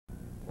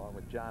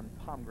John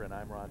Palmgren.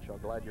 I'm Ron Shaw.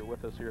 Glad you're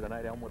with us here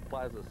tonight. Elmwood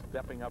Plaza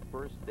stepping up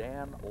first.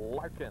 Dan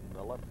Larkin,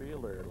 the left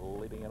fielder,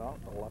 leading it off,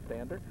 the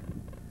left-hander.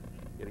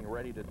 Getting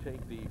ready to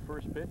take the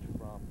first pitch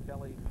from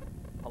Kelly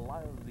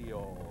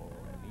Palazzo.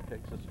 And he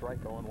takes a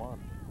strike 0-1.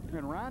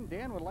 And Ron,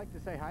 Dan would like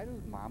to say hi to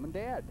his mom and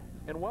dad.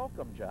 And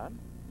welcome, John.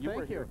 You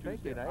were here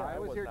Tuesday night. I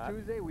was here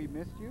Tuesday. We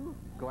missed you.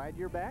 Glad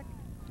you're back.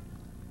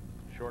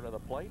 Short of the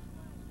plate,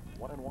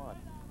 1-1.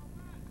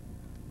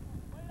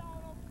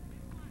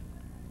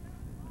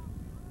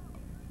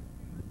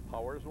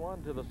 Powers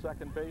one to the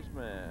second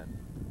baseman.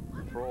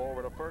 Throw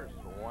over to first,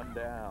 1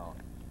 down.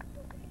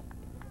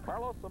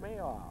 Carlos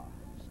Amaya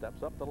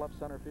steps up the left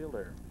center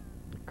fielder.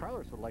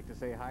 Carlos would like to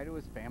say hi to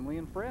his family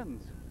and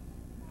friends.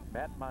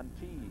 Matt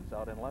Montees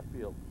out in left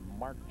field.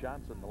 Mark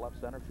Johnson, the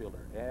left center fielder.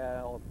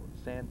 Al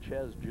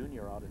Sanchez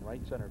Jr. out in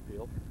right center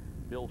field.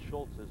 Bill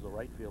Schultz is the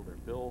right fielder.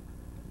 Bill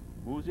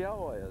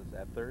Muzio is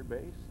at third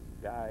base.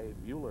 Guy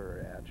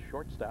Mueller at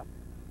shortstop.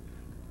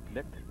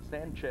 Nick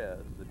Sanchez,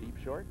 the deep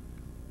short.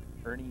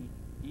 Ernie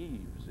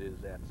Eves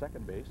is at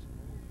second base.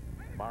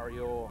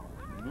 Mario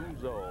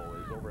Muzo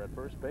is over at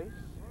first base.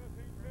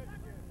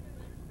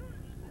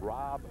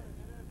 Rob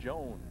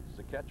Jones,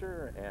 the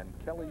catcher, and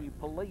Kelly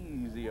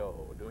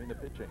Palazzo doing the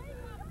pitching.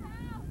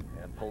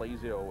 And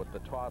Palazzo with the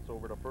toss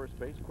over to first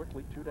base,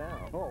 quickly 2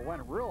 down. Oh, it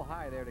went real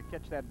high there to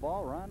catch that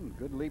ball, Ron.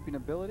 Good leaping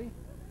ability.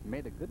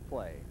 Made a good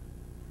play.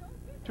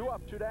 2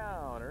 up, 2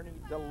 down. Ernie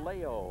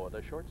DeLeo,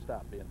 the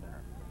shortstop, in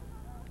there.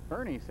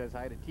 Ernie says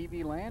hi to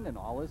TV Land and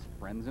all his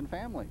friends and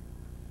family.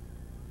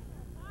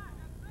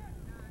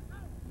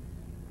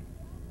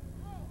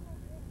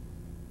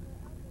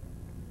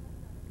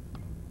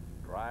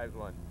 Drives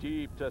one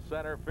deep to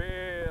center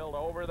field,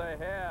 over the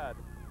head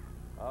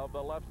of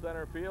the left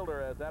center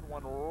fielder, as that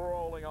one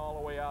rolling all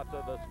the way out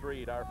to the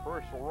street. Our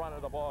first run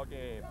of the ball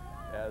game,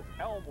 as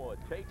Elmwood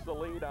takes the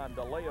lead on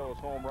DeLeo's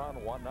home run,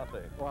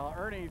 1-0. Well,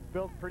 Ernie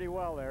built pretty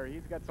well there.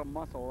 He's got some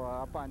muscle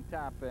up on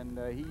top, and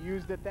he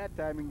used it that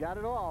time and got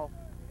it all.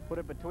 Put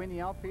it between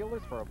the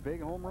outfielders for a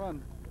big home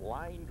run.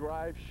 Line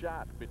drive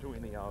shot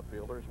between the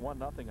outfielders.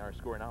 1-0 our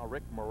score now.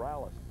 Rick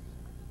Morales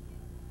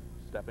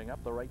stepping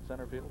up, the right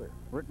center fielder.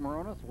 Rick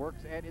Moronis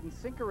works at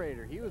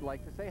Incinerator. He would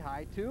like to say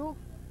hi to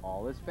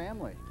all his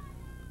family.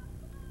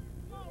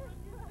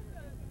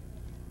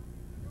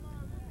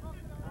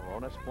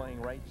 Moronis playing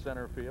right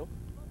center field.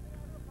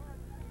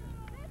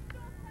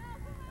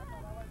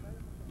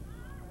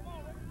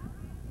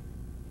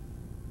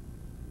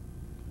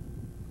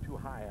 Too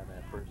high on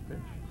that first pitch.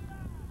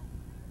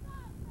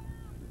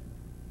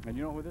 And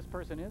you know who this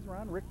person is,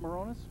 Ron? Rick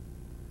Moronis?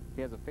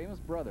 He has a famous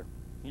brother.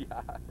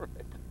 Yeah, right.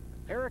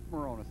 Eric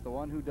Moronis, the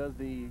one who does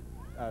the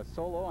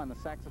solo on the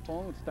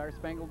saxophone with Star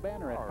Spangled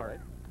Banner at All part. right.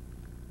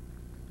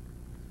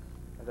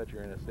 I thought you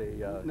were going to say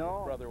no,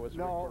 his brother was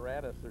Rick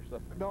Moranis or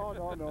something.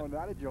 No,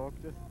 not a joke.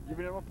 Just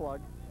giving him a plug.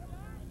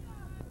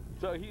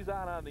 So he's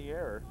on the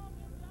air.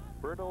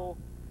 Berto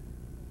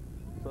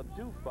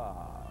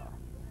Sadufa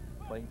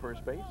playing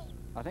first base.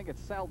 I think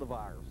it's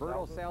Saldivar.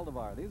 Berto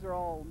Saldivar. These are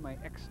all my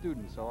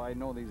ex-students, so I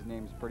know these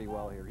names pretty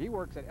well here. He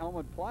works at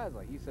Elmwood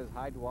Plaza. He says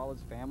hi to all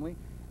his family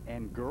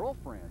and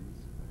girlfriends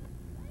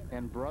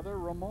and brother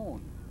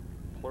Ramon.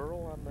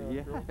 Plural on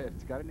the girlfriend?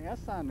 It's got an S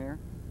on there.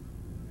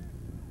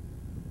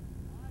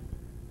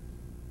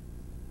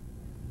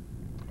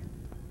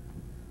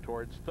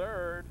 Towards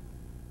third.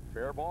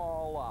 Fair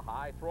ball. A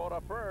high throw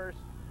to first.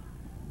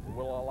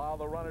 Will allow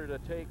the runner to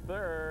take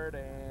third,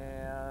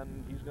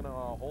 and he's going to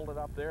hold it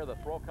up there. The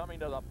throw coming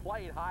to the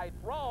plate. High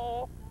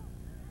throw.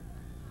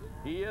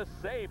 He is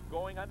safe,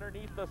 going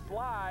underneath the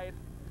slide.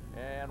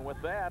 And with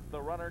that,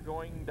 the runner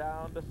going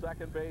down to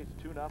second base.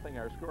 2-0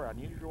 our score.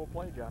 Unusual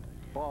play, John.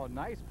 Well,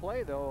 nice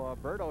play, though.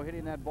 Berto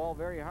hitting that ball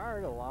very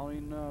hard,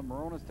 allowing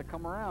Moronis to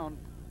come around.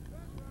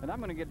 And I'm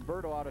going to get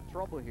Berto out of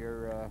trouble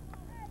here.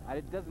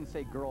 It doesn't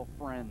say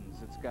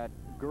girlfriends. It's got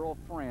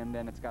girlfriend,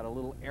 and it's got a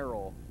little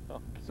arrow.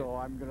 Okay. So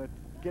I'm going to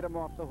get him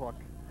off the hook.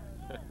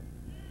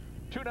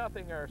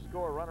 2-0 our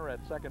score. Runner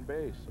at second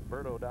base.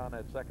 Berto down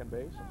at second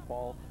base. And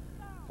Paul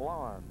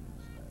Flans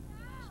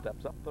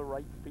steps up, the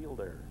right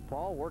fielder.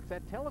 Paul works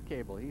at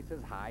Telecable. He says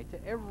hi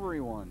to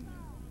everyone.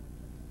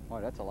 Boy,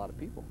 that's a lot of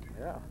people.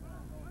 Yeah.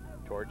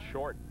 Towards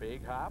short.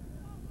 Big hop.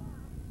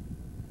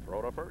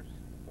 Throw to first.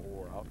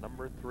 For out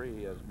number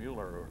 3 as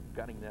Mueller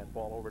gunning that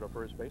ball over to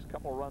first base.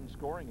 Couple runs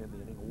scoring in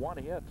the inning. 1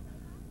 hit,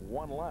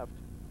 1 left.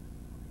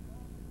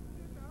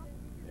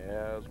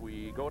 As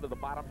we go to the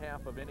bottom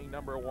half of inning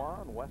number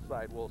 1,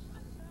 Westside will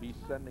be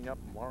sending up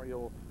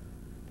Mario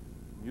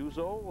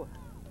Muzo,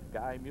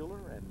 Guy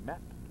Mueller, and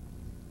Matt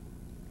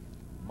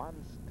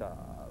Monsta.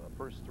 The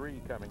first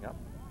 3 coming up.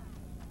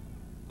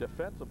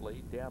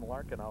 Defensively, Dan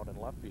Larkin out in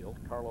left field.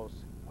 Carlos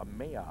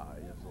Amaya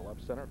is the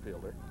left center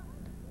fielder.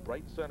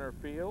 Right center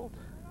field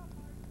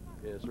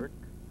is Rick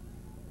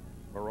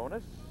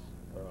Moronis.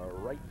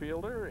 Right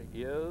fielder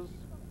is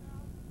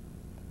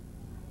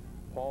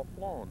Paul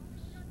Flans.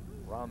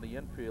 Around the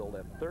infield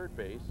at third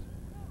base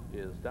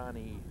is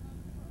Donnie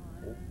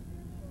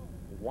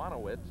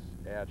Wanowitz.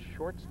 At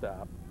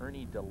shortstop,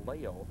 Ernie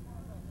DeLeo.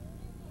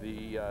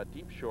 The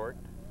deep short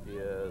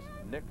is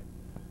Nick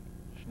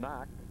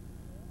Schnack.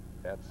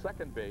 At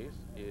second base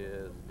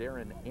is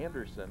Darren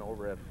Anderson.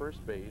 Over at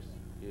first base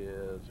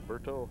is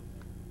Berto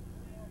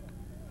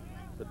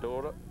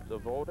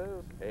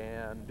Devotas.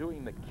 And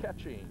doing the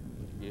catching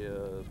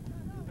is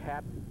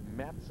Pat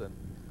Matson.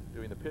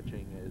 Doing the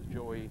pitching is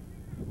Joey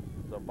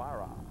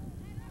Zavara.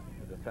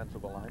 The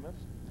defensive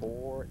alignments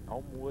for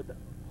Elmwood,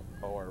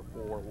 or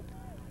for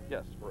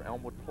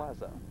Elmwood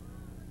Plaza.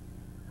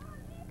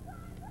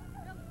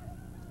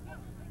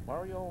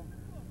 Mario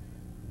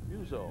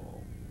Muzo,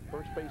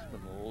 first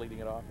baseman, leading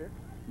it off here.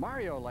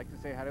 Mario would like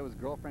to say hi to his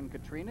girlfriend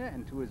Katrina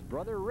and to his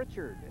brother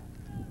Richard.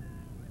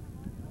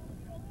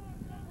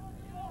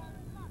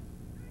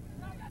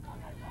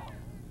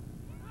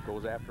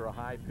 Goes after a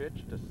high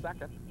pitch to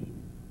second.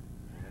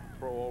 And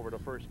throw over to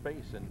first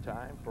base in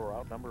time for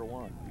out number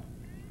 1.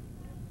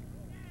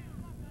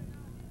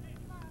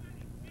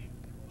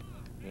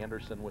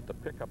 Anderson with the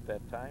pickup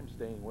that time,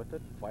 staying with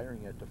it,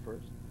 firing it to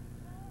first.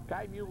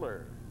 Guy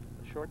Mueller,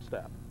 the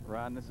shortstop.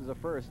 Ron, this is a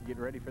first. Get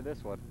ready for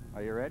this one.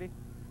 Are you ready?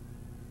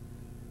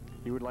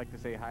 He would like to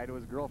say hi to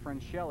his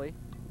girlfriend, Shelly.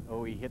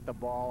 Oh, he hit the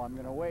ball. I'm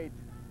going to wait.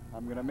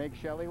 I'm going to make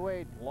Shelly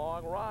wait.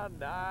 Long run.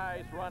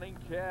 Nice running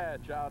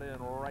catch out in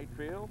right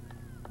field.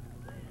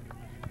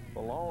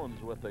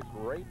 Malone's with a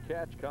great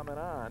catch coming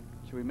on.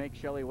 Should we make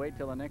Shelly wait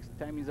till the next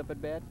time he's up at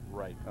bat?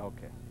 Right.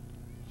 Okay.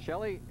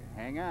 Shelly,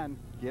 hang on.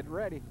 Get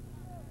ready.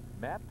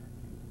 Matt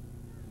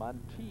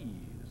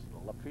Montees, the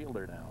left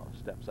fielder now,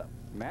 steps up.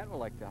 Matt would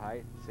like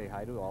to say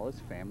hi to all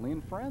his family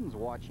and friends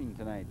watching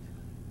tonight.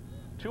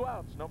 2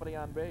 outs, nobody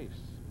on base,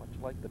 much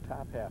like the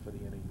top half of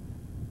the inning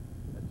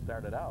that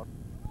started out.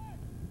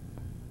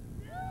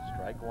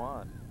 Strike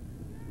 1.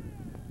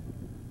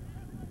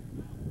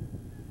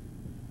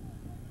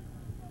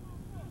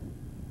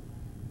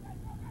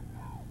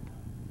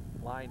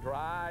 Line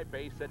drive,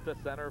 base hit to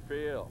center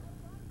field.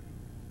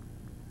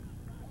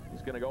 He's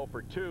going to go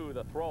for 2.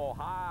 The throw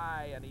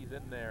high, and he's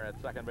in there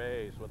at second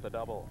base with the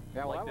double.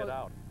 Yeah, well, it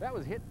out. That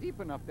was hit deep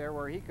enough there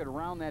where he could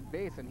round that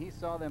base, and he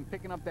saw them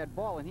picking up that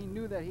ball, and he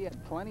knew that he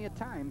had plenty of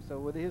time, so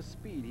with his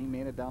speed, he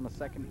made it down to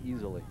second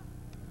easily.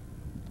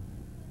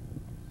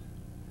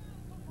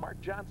 Mark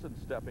Johnson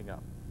stepping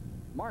up.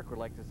 Mark would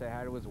like to say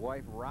hi to his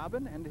wife,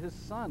 Robin, and his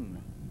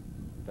son.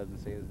 Doesn't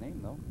say his name,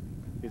 though.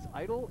 His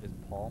idol is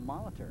Paul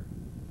Molitor.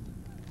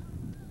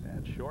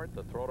 At short,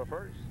 the throw to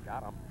first.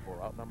 Got him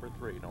for out number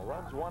 3. No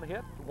runs, 1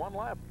 hit, 1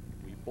 left.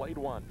 We played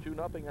 1.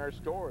 2-0 our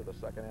score the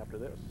second after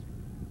this.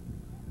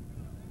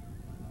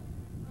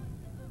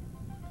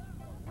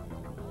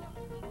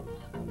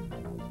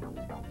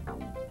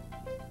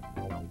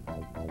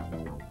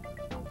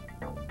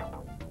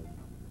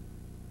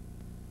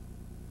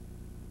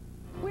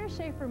 We're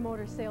Schaefer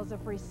Motor Sales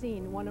of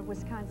Racine, one of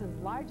Wisconsin's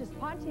largest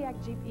Pontiac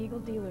Jeep Eagle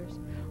dealers.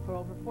 For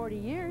over 40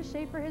 years,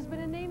 Schaefer has been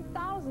a name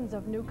thousands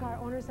of new car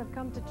owners have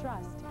come to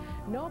trust.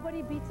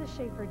 Nobody beats a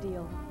Schaefer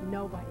deal.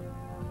 Nobody.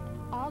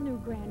 All new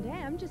Grand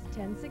Am, just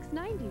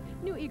 $10,690.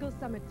 New Eagle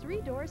Summit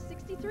 3-door,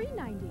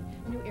 $63.90.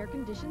 New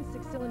air-conditioned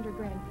 6-cylinder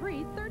Grand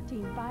Prix,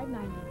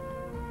 $13,590.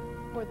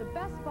 For the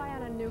best buy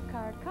on a new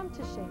car, come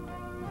to Schaefer.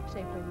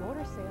 Schaefer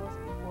Motor Sales,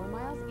 4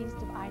 miles east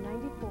of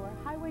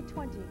I-94, Highway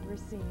 20,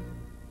 Racine.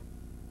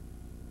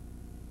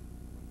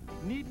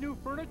 Need new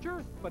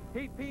furniture, but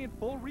hate paying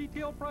full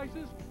retail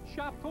prices?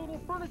 Shop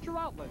Total Furniture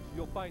Outlets.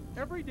 You'll find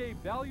everyday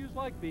values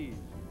like these.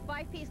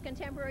 5-piece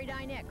contemporary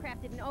dinette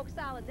crafted in oak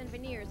solids and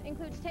veneers.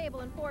 Includes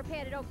table and 4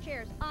 padded oak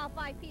chairs. All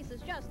 5 pieces,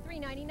 just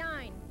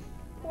 $3.99.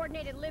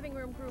 Coordinated living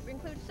room group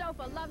includes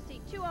sofa, love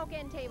seat, 2 oak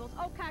end tables,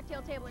 oak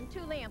cocktail table, and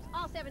 2 lamps.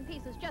 All 7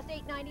 pieces, just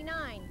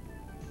 $8.99.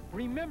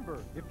 Remember,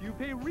 if you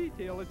pay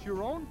retail, it's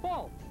your own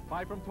fault.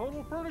 Buy from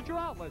Total Furniture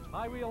Outlets,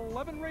 Highway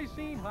 11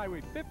 Racine,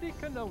 Highway 50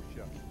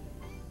 Kenosha.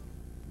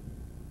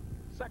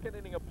 Second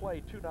inning of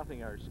play,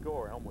 2-0 our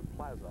score. Elmwood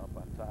Plaza up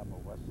on top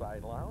of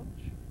Westside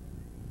Lounge.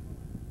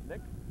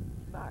 Nick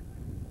Schnack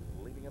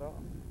leading it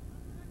off.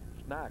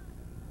 Schnack,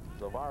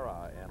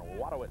 Zavara, and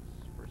Wadowitz.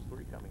 First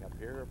 3 coming up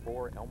here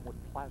for Elmwood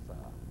Plaza.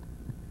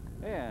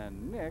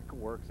 And Nick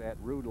works at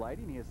Rude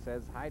Lighting. He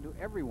says hi to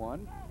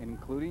everyone,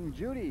 including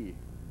Judy.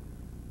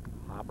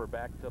 Hopper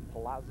back to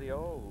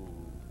Palazzo,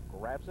 who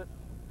grabs it,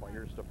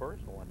 fires to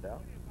first, 1 down.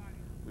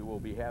 We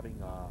will be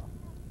having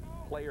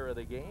a player of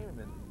the game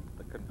and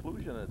the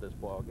conclusion of this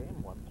ball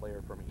game, 1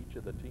 player from each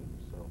of the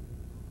teams, so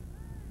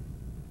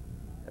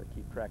got to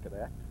keep track of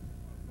that.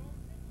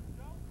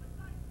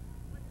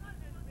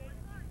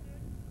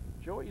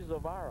 Joey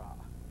Zavara,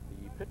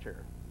 the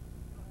pitcher.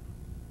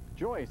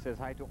 Joy says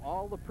hi to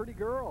all the pretty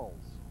girls,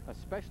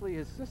 especially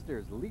his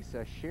sisters,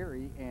 Lisa,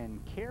 Sherry, and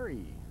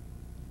Carrie.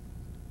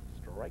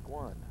 Strike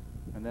 1.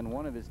 And then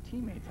one of his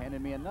teammates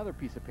handed me another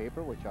piece of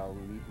paper, which I'll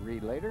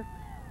read later.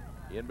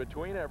 In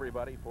between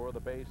everybody for the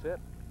base hit.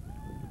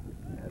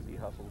 As he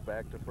hustles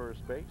back to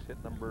first base, hit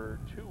number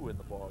 2 in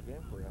the ball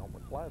game for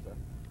Elmwood Plaza.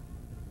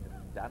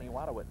 And Donnie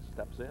Wadowitz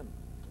steps in.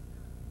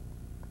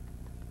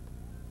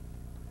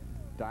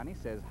 Donnie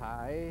says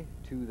hi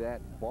to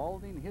that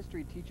balding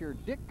history teacher,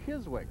 Dick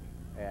Kiswick,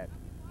 at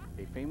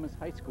a famous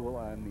high school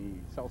on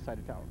the south side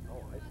of town.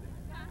 Oh, I see.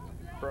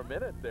 For a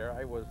minute there,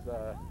 I was,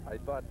 I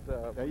thought...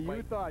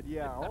 you thought,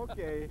 yeah,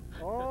 okay,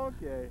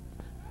 okay.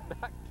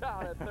 Knocked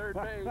down at third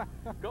base,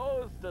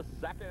 goes to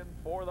second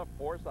for the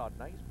force out.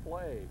 Nice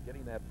play,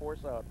 getting that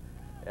force out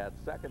at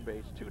second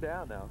base. 2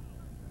 down now.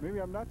 Maybe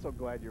I'm not so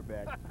glad you're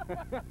back.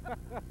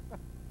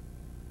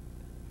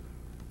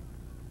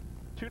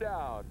 2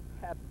 down.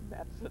 Pat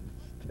Matson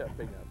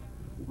stepping up.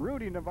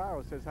 Rudy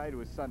Navarro says hi to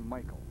his son,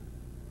 Michael.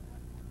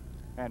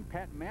 And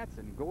Pat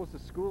Matson goes to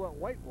school at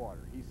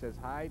Whitewater. He says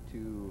hi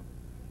to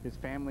his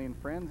family and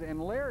friends,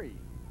 and Larry.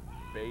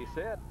 Base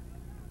hit.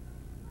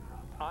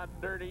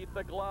 Underneath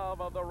the glove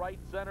of the right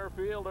center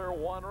fielder.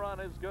 1 run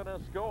is going to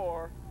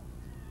score.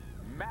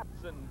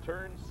 Matson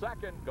turns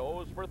second,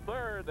 goes for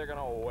third. They're going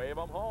to wave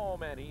him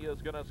home, and he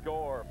is going to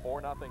score.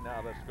 4-0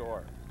 now the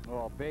score.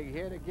 Oh, big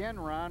hit again,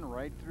 Ron,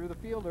 right through the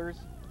fielders.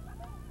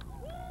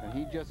 And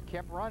he just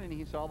kept running.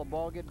 He saw the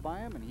ball get by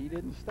him, and he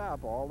didn't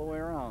stop all the way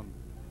around.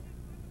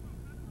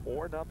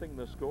 4-0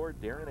 the score.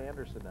 Darren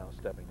Anderson now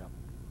stepping up.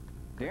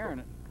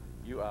 Darren.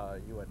 You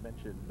had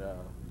mentioned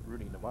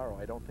Rudy Navarro.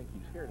 I don't think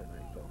he's here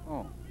tonight, though.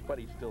 Oh. But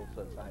he still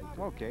says hi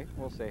to Okay,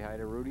 we'll say hi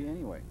to Rudy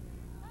anyway.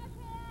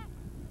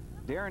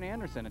 Darren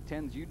Anderson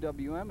attends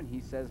UWM, and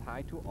he says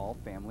hi to all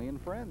family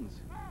and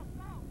friends.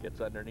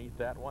 Gets underneath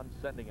that one,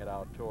 sending it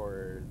out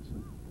towards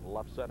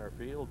left center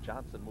field.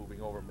 Johnson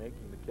moving over,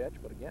 making the catch,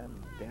 but again,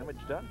 damage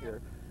done here.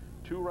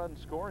 2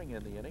 runs scoring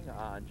in the inning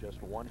on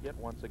just 1 hit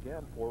once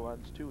again. 4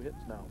 runs, 2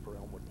 hits now for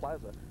Elmwood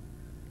Plaza.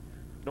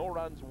 No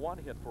runs, 1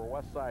 hit for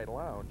Westside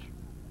Lounge.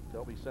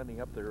 They'll be sending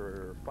up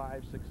their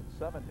 5, 6, and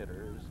 7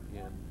 hitters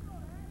in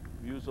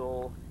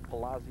Musel,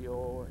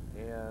 Palazzo,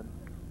 and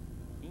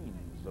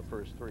Eames, the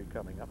first 3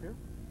 coming up here.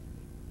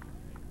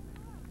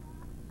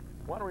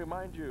 Want to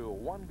remind you,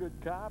 One Good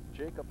Cop,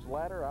 Jacob's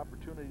Ladder,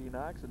 Opportunity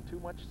Knocks, and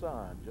Too Much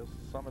Sun. Just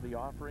some of the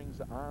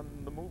offerings on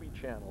the movie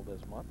channel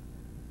this month.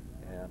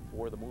 And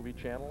for the movie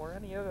channel or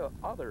any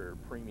other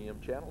premium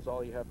channels,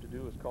 all you have to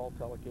do is call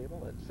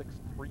Telecable at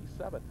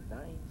 637-9637.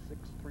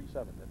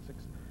 That's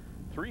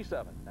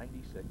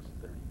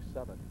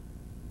 637-9637.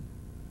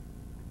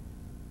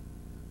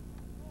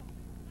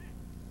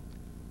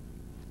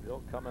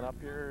 Bill coming up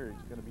here.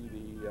 He's going to be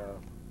the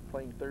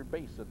playing third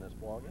base in this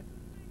ballgame.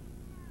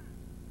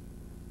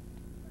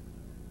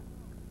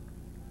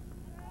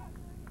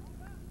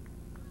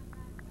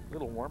 A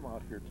little warm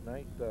out here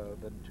tonight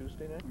than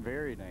Tuesday night.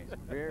 Very nice.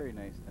 Very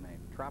nice tonight.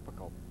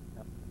 Tropical.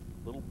 Yep.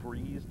 Little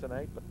breeze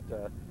tonight, but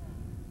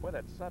boy,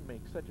 that sun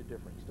makes such a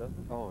difference, doesn't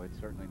it? Oh, it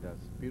certainly does.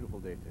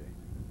 Beautiful day today.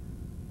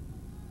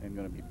 And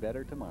going to be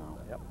better tomorrow.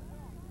 Yep.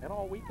 And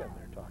all weekend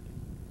they're talking.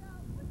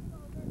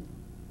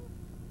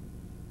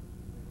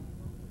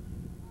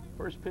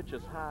 First pitch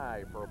is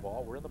high for a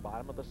ball. We're in the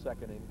bottom of the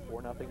second inning.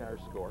 4-0 our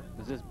score.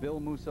 Is this Bill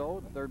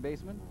Mousseau, the third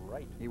baseman?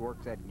 Right. He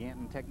works at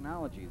Ganton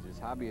Technologies. His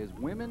hobby is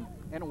women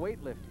and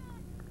weightlifting.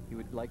 He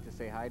would like to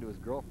say hi to his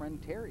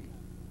girlfriend, Terry.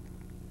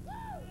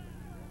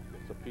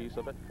 Gets a piece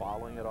of it,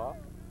 following it off.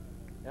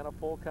 And a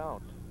full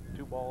count.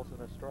 2 balls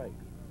and a strike.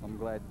 I'm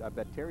glad. I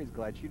bet Terry's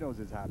glad she knows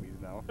his hobbies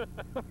now.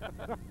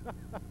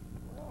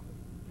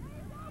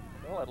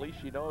 Well, at least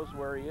she knows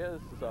where he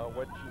is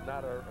when she's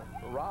not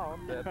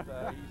around, that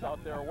he's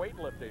out there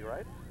weightlifting,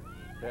 right?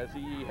 As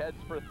he heads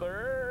for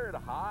third,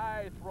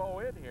 high throw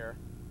in here.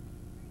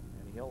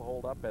 And he'll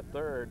hold up at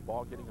third,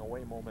 ball getting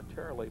away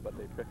momentarily, but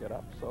they pick it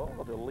up. So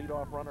the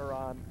leadoff runner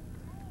on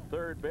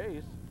third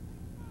base.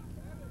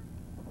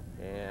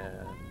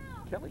 And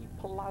Kelly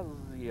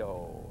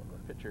Palazzo, the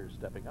pitcher,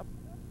 stepping up.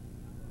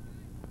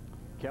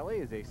 Kelly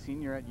is a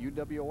senior at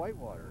UW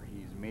Whitewater.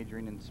 He's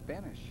majoring in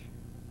Spanish.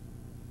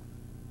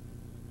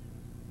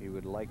 He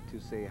would like to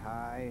say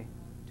hi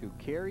to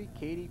Carrie,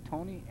 Katie,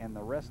 Tony, and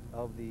the rest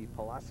of the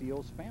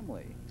Palacios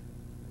family.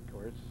 Of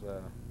course,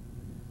 a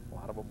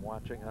lot of them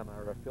watching on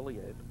our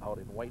affiliate out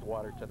in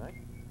Whitewater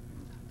tonight.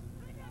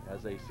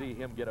 As they see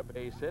him get a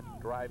base hit,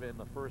 drive in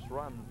the first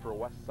run for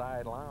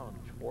Westside Lounge.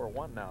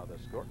 4-1 now the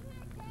score.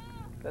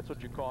 That's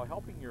what you call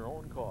helping your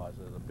own cause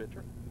as a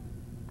pitcher.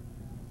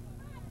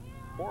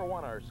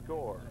 4-1 our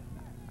score.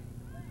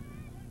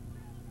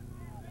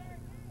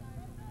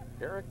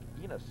 Eric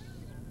Enos.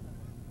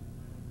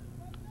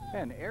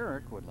 And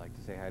Eric would like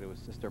to say hi to his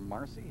sister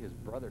Marcy, his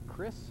brother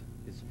Chris,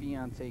 his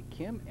fiancée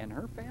Kim, and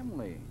her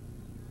family.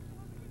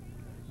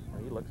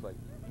 Well, he looks like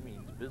he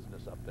means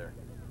business up there.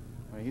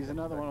 Well, he's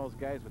another one of those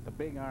guys with the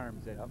big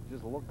arms that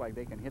just look like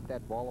they can hit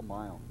that ball a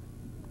mile.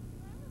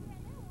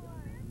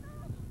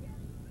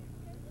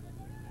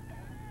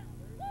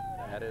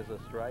 That is a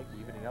strike,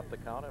 evening up the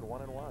count at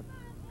 1-1.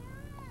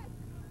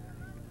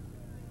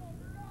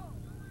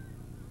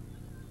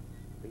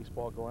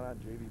 Baseball going on,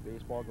 JV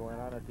baseball going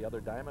on at the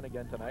other diamond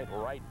again tonight.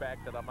 Right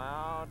back to the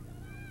mound.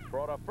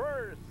 Throw to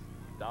first.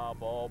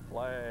 Double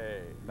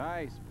play.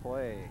 Nice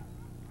play.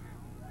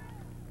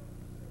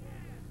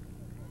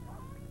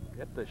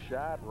 Hit the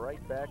shot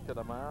right back to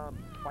the mound,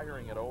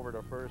 firing it over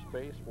to first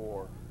base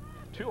for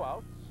 2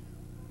 outs.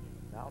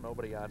 Now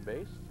nobody on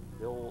base.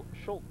 Bill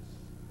Schultz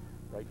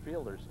Right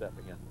fielder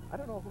stepping in. I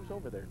don't know who's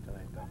over there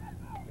tonight, though.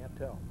 Can't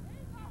tell.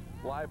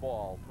 Fly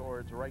ball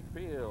towards right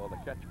field.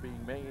 A catch being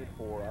made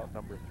for out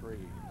number 3.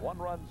 1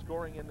 run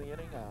scoring in the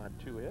inning on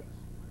 2 hits.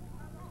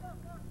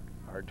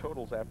 Our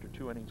totals after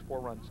 2 innings,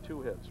 4 runs,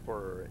 2 hits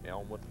for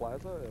Elmwood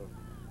Plaza.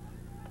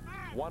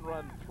 1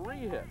 run, 3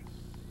 hits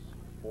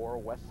for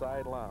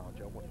Westside Lounge.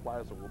 Elmwood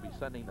Plaza will be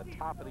sending the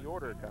top of the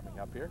order coming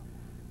up here,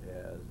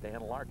 as Dan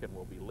Larkin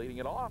will be leading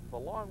it off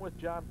along with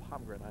John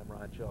Pomgren. I'm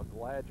Ron Shell.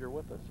 Glad you're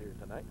with us here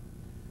tonight.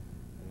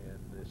 And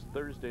this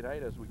Thursday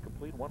night as we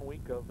complete 1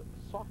 week of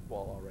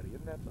softball already.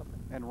 Isn't that something?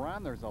 And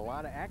Ron, there's a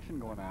lot of action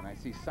going on. I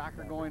see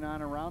soccer going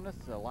on around us,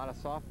 a lot of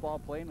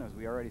softball playing, as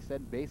we already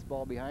said,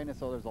 baseball behind us.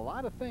 So there's a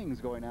lot of things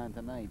going on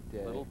tonight.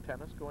 Little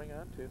tennis going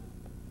on too.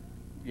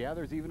 Yeah,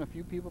 there's even a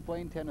few people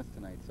playing tennis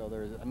tonight. So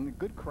there's a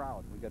good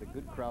crowd. We got a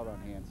good crowd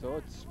on hand.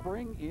 So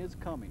spring is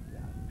coming. Yeah,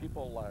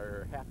 people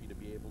are happy to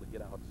be able to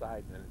get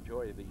outside and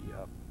enjoy the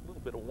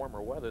little bit of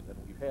warmer weather than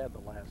we've had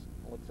the last,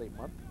 let's say,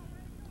 month.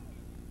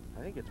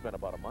 I think it's been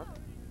about a month.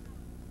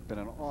 Been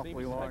an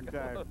awfully long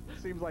time.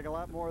 Seems like a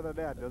lot more than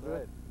that, doesn't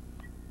it?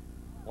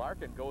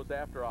 Larkin goes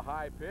after a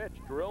high pitch,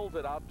 drills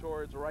it out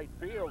towards right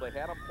field. They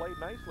had him played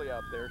nicely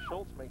out there.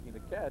 Schultz making the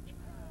catch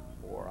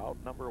for out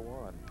number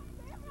 1.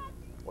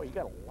 Boy, you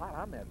got a lot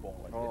on that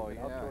ball.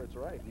 Out towards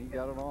right. He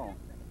got it all.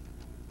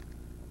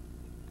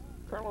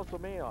 Carlos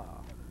Amaya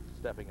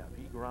stepping up.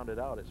 He grounded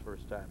out his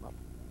first time up.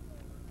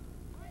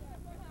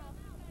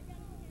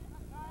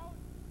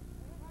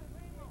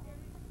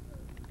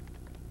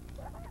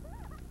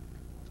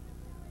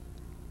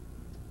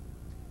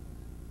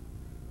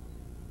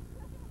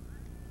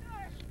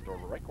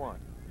 Strike 1.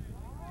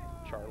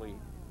 Charlie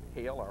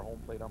Hale, our home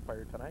plate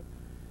umpire tonight.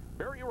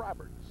 Barry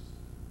Roberts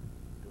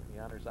doing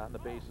the honors on the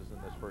bases in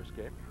this first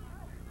game.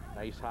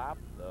 Nice hop.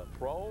 The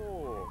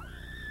throw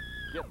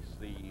gets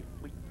the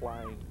fleet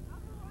flying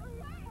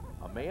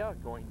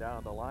Amaya going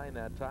down the line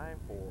that time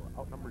for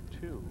out number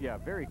 2. Yeah,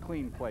 very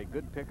clean play.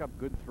 Good pickup,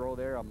 good throw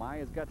there.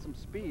 Amaya's got some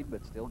speed,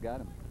 but still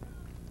got him.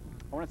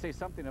 I want to say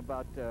something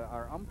about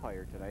our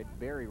umpire tonight,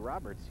 Barry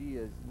Roberts. He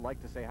is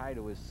like to say hi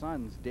to his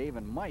sons, Dave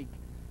and Mike,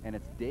 and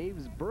it's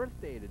Dave's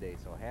birthday today,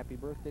 so happy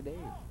birthday, Dave.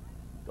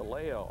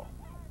 DeLeo.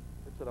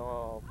 It's a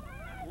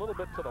little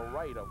bit to the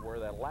right of where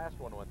that last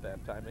one went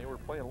that time. They were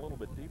playing a little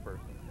bit deeper.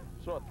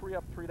 So a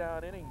 3-up,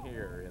 3-down inning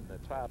here in the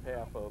top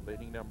half of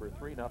inning number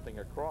 3, nothing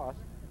across.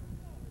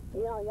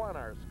 4-1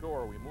 our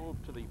score. We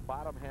move to the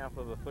bottom half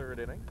of the 3rd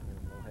inning. And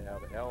we'll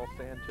have Al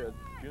Sanchez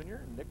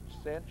Jr., Nick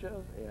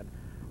Sanchez, and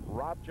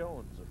Rob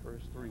Jones, the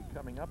first 3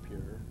 coming up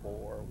here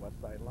for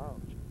Westside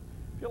Lounge.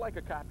 If you'd like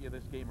a copy of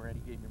this game or any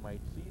game you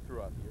might see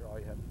throughout the year, all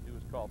you have to do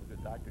is call the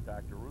good doctor,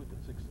 Dr. Ruth, at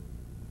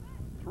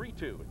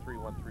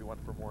 632-3131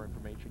 for more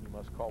information. You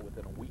must call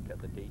within a week of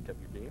the date of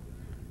your game.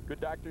 Good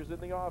Doctor's in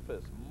the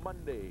office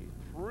Monday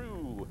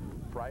through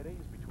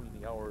Fridays between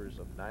the hours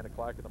of 9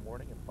 o'clock in the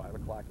morning and 5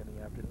 o'clock in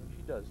the afternoon.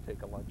 She does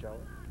take a lunch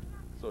hour,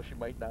 so she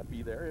might not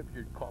be there if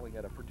you're calling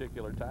at a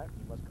particular time.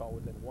 You must call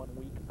within 1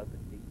 week of the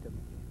date of the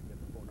game. Get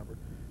the phone number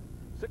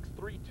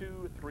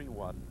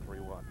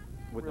 632-3131.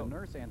 Would the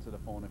nurse answer the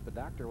phone if the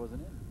doctor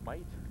wasn't in?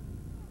 Might.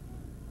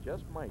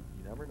 Just might.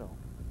 You never know.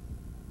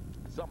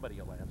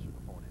 Somebody will answer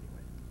the phone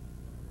anyway.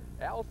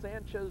 Al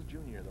Sanchez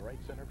Jr., the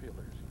right center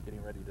fielder, is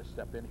getting ready to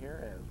step in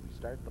here as we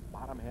start the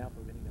bottom half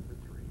of inning number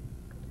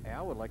 3.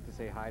 Al would like to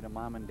say hi to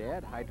Mom and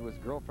Dad, hi to his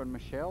girlfriend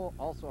Michelle,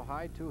 also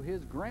hi to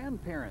his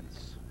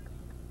grandparents.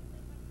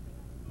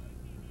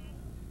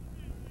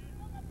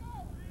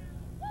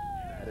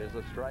 That is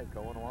a strike,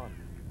 0-1.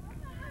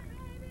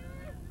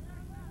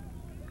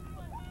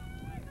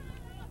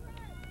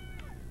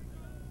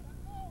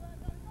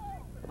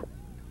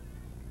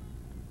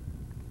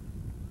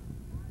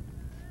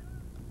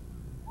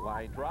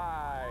 Line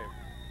drive,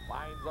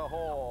 finds a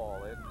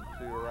hole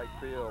into right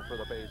field for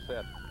the base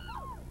hit.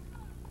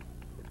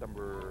 Hit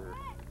number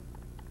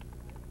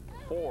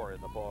 4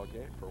 in the ball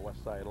game for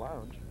Westside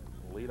Lounge.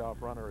 The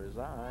leadoff runner is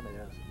on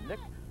as Nick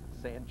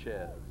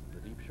Sanchez.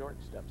 The deep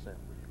short steps in.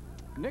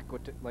 Nick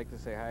would like to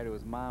say hi to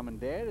his mom and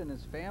dad and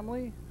his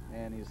family,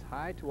 and he's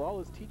hi to all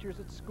his teachers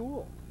at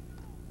school.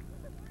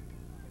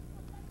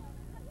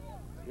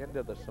 It's the end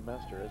of the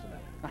semester, isn't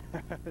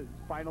it?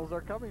 Finals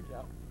are coming.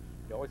 Yeah.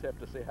 You always have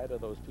to say hi to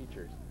those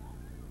teachers.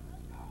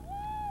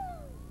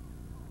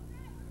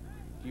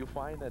 Do you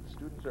find that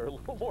students are a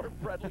little more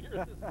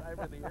friendlier this time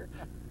of the year?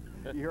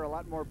 You hear a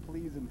lot more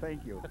please and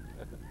thank you.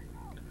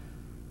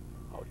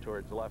 Out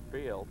towards left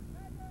field.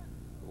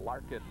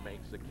 Larkin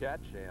makes the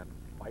catch and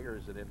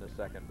fires it into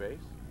second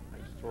base.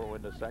 Nice throw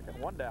into second.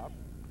 1 down.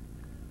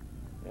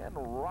 And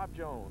Rob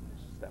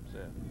Jones steps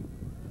in.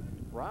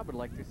 Rob would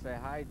like to say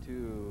hi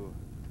to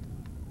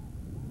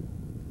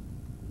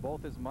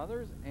both his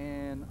mothers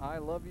and I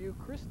love you,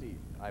 Christy.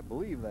 I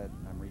believe that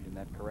I'm reading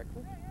that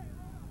correctly.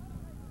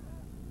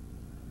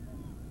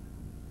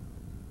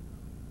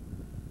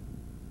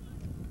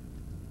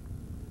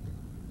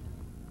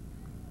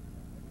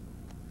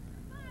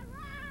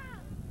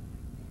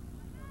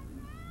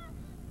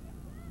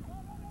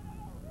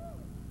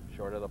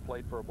 Short of the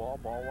plate for a ball,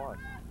 ball 1.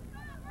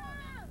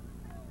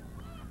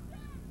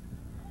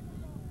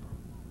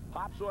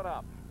 one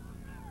up.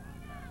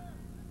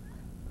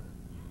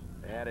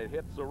 And it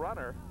hits the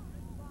runner.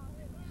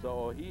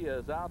 So he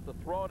is out to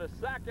throw to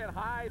second.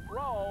 High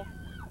throw.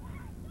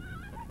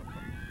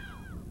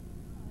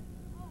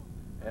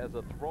 As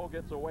the throw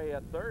gets away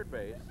at third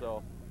base.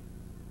 So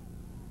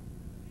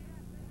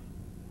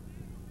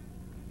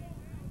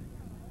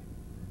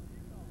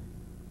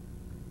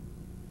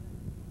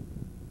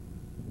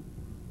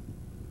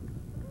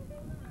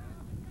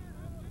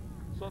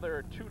there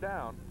are 2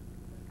 down.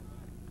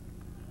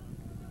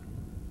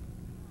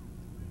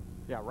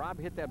 Yeah, Rob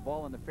hit that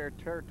ball in the fair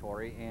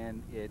territory,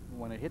 and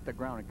when it hit the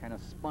ground, it kind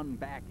of spun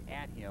back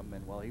at him,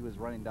 and while he was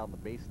running down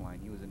the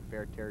baseline, he was in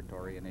fair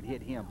territory, and it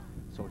hit him,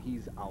 so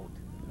he's out.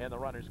 And the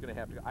runner's going to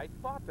have to go. I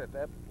thought that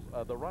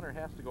the runner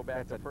has to go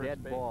back to first base. That's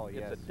a dead ball,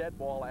 yes. It's a dead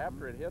ball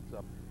after it hits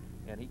him,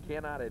 and he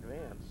cannot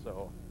advance,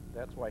 so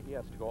that's why he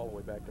has to go all the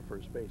way back to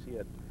first base. He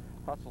had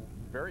hustled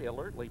very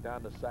alertly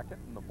down to second,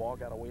 and the ball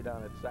got away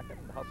down at second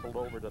and hustled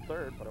over to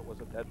third, but it was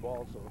a dead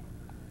ball, so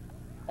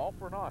all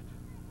for naught.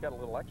 Got a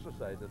little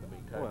exercise in the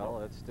meantime.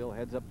 Well, it's still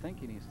heads-up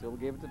thinking. He still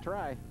gave it a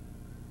try.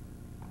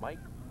 Mike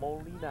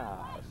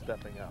Molina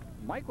stepping up.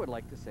 Mike would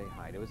like to say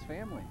hi to his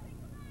family.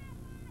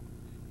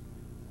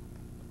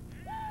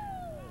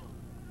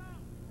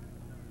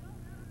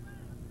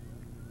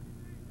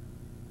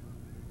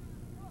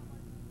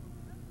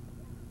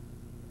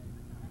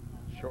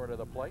 Short of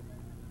the plate.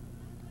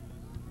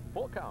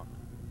 Full count.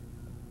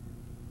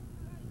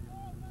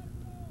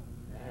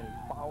 And he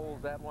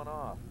fouls that one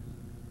off.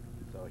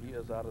 So he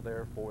is out of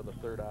there for the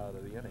 3rd out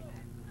of the inning.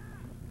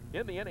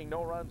 In the inning,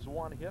 no runs,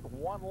 1 hit,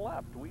 1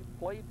 left. We've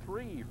played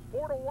 3.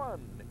 4-1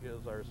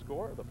 is our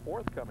score. The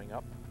 4th coming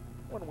up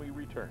when we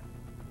return.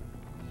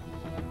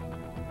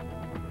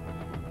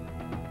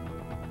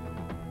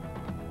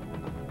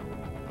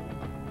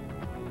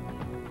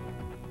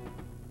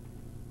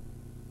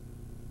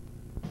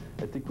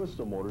 At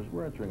DeQuisto Motors,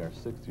 we're entering our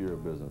 6th year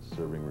of business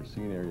serving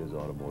Racine area's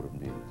automotive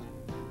needs.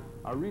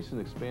 Our recent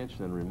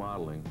expansion and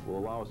remodeling will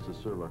allow us to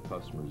serve our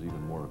customers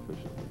even more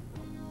efficiently.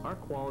 Our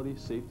quality,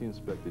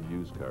 safety-inspected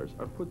used cars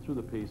are put through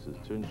the paces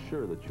to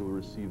ensure that you will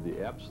receive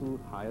the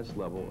absolute highest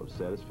level of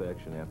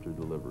satisfaction after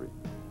delivery.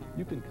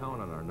 You can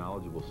count on our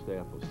knowledgeable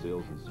staff of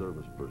sales and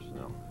service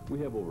personnel. We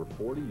have over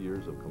 40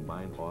 years of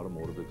combined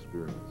automotive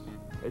experience.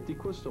 At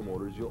DeQuisto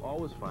Motors, you'll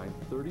always find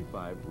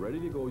 35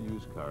 ready-to-go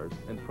used cars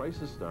and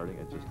prices starting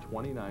at just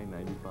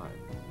 $29.95.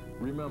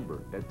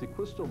 Remember, at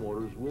DeQuisto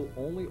Motors, we'll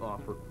only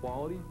offer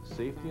quality,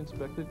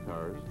 safety-inspected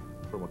cars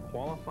from a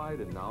qualified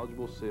and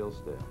knowledgeable sales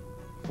staff,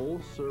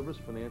 full-service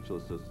financial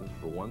assistance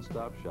for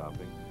one-stop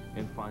shopping,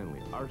 and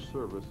finally, our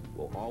service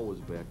will always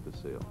back the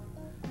sale.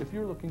 If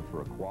you're looking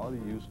for a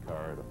quality used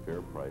car at a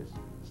fair price,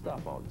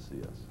 stop out and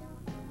see us.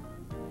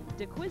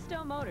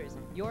 DeQuisto Motors,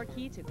 your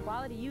key to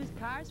quality used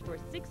cars for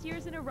 6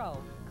 years in a row.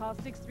 Call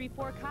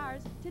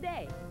 634-CARS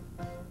today.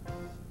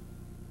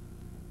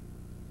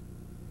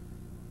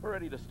 We're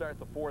ready to start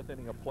the 4th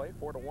inning of play.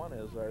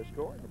 4-1 is our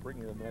score. And to bring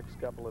you the next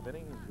couple of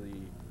innings, the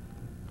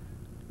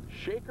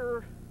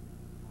shaker,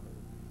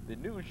 the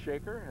news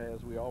shaker,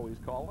 as we always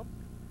call him.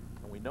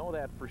 And we know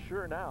that for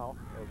sure now,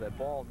 as that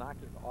ball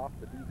knocking off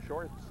the deep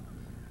shorts,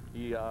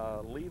 he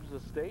leaves the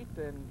state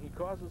and he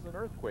causes an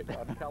earthquake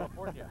out in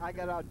California. I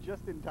got out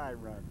just in time,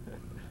 Ron.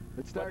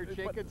 It started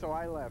shaking, so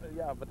I left.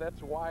 Yeah, but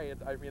that's why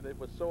it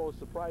was so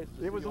surprised to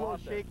see it was a little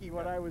there. shaky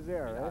when I was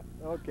there,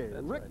 right? Okay,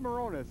 Rick right.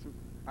 Moronis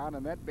on a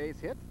net base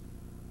hit,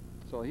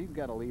 so he's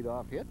got a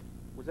leadoff hit.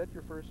 Was that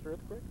your first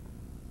earthquake?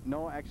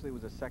 No, actually it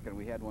was a second.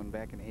 We had one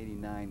back in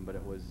 '89, but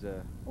it was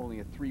only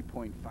a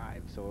 3.5,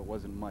 so it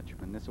wasn't much.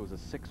 And this was a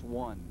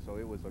 6-1, so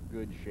it was a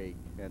good shake,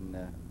 and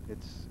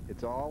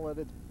it's all that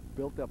it's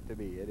built up to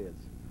be. It is.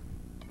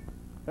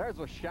 There's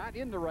a shot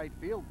into right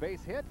field,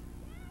 base hit.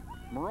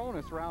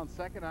 Moronis round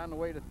second on the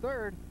way to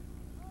third.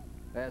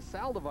 As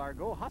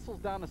Saldivar hustles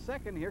down to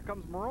second. Here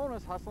comes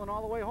Moronis hustling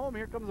all the way home.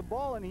 Here comes the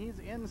ball, and he's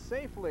in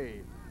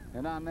safely.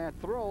 And on that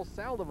throw,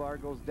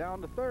 Saldivar goes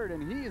down to third,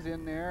 and he's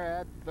in there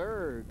at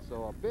third.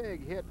 So a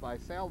big hit by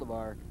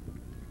Saldivar,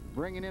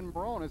 bringing in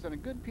Moronis, and a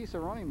good piece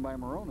of running by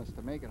Moronis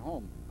to make it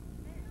home.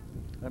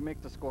 That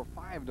makes the score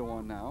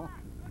 5-1 now.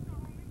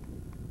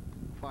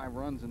 5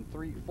 runs and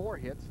 4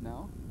 hits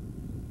now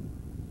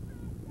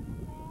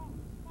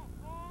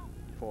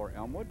for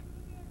Elmwood.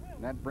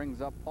 And that brings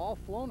up Paul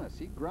Flonis.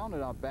 He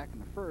grounded out back in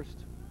the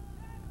first.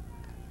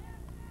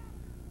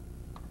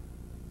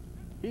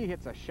 He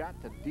hits a shot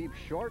to deep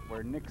short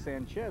where Nick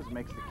Sanchez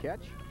makes the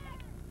catch.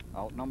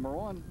 Out number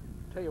 1.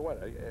 Tell you what,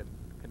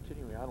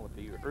 continuing on with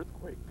the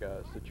earthquake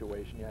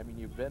situation, I mean,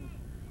 you've been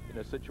in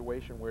a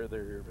situation where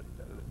there's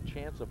a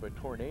chance of a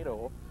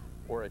tornado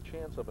or a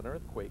chance of an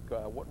earthquake.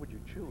 What would you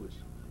choose?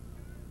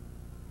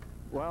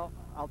 Well,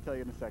 I'll tell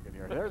you in a second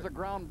here. There's a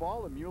ground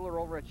ball, and Mueller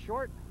over at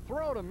short.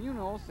 Throw to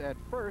Munoz at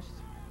first.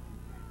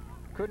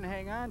 Couldn't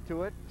hang on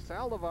to it.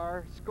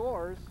 Saldivar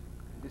scores.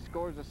 He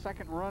scores the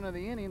 2nd run of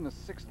the inning, the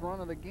 6th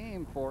run of the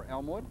game for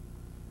Elmwood.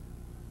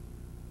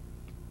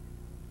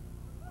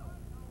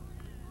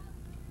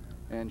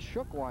 And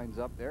Shook winds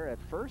up there at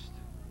first.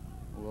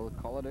 We'll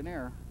call it an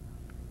error.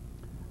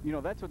 You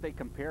know, that's what they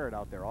compare it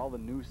out there. All the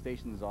news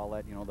stations, all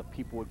that, you know, the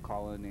people would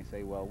call in and they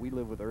say, well, we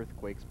live with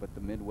earthquakes, but the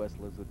Midwest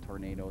lives with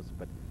tornadoes.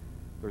 But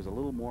there's a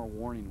little more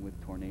warning with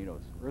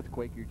tornadoes.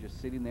 Earthquake, you're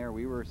just sitting there.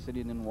 We were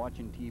sitting and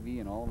watching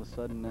TV, and all of a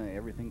sudden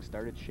everything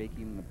started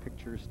shaking, the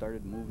pictures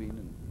started moving,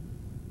 and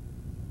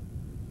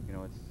you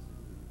know, it's,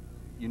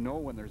 you know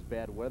when there's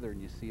bad weather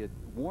and you see a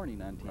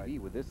warning on TV.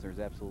 Right. With this, there's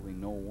absolutely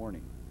no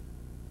warning.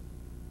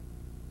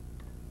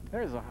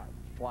 There's a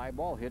fly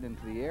ball hit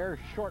into the air,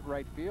 short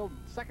right field.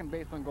 Second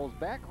baseman goes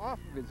back off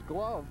of his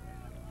glove.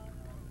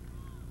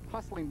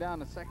 Hustling down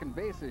to second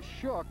base is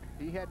Shook.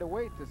 He had to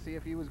wait to see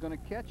if he was going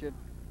to catch it.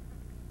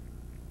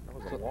 That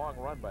was a long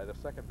run by the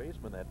second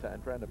baseman that time,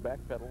 trying to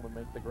backpedal and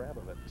make the grab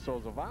of it. So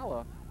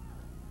Zavala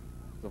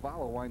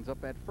winds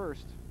up at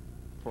first.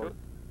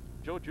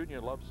 Joe Jr.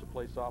 loves to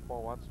play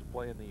softball, wants to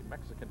play in the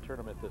Mexican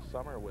tournament this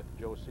summer with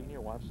Joe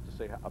Sr. Wants to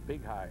say a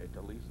big hi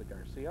to Lisa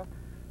Garcia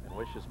and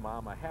wish his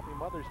mom a happy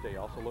Mother's Day,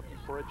 also looking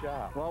for a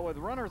job. Well, with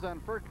runners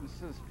on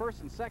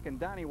first and second,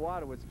 Donnie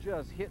Wadowitz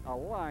just hit a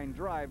line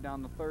drive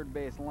down the third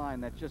base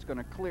line that's just going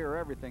to clear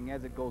everything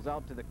as it goes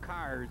out to the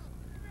cars.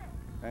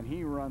 And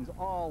he runs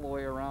all the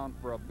way around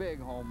for a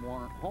big home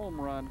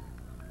run.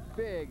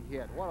 Big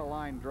hit. What a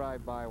line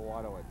drive by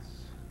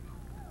Wadowitz.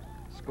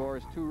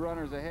 Scores 2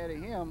 runners ahead of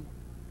him.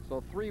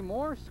 So 3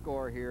 more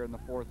score here in the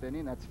 4th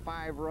inning. That's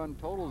 5 run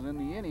totals in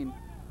the inning.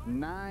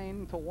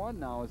 9-1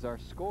 now is our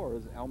score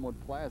as Elmwood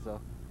Plaza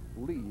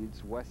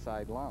leads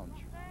Westside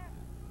Lounge.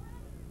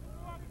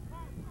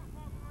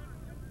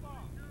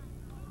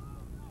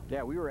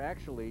 Yeah, we were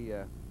actually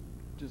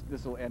just,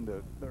 this will end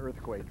the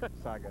earthquake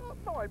saga.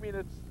 No, I mean,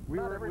 it's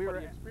not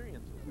everybody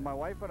experiences it. My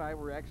wife and I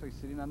were actually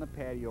sitting on the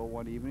patio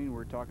one evening. We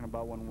were talking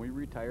about when we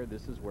retire,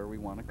 this is where we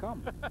want to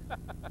come.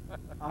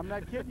 I'm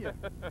not kidding you.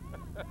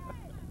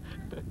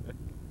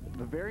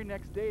 The very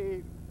next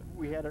day,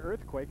 we had an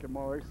earthquake, and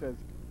my wife says,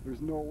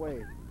 there's no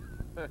way.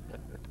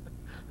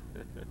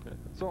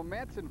 So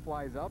Matson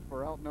flies out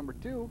for out number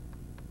 2.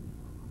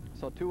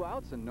 So 2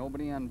 outs and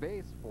nobody on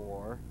base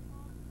for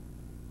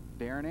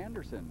Darren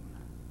Anderson.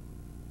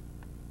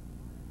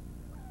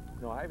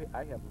 No, I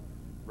have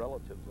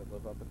relatives that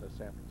live up in the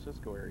San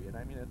Francisco area, and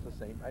I mean, it's the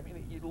same. I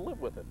mean, you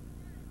live with it,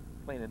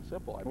 plain and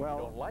simple. I mean, well,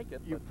 you don't like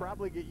it. You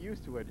probably get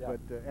used to it, yeah.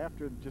 But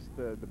after just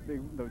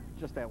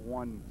just that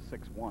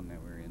 1-6-1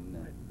 that we're in.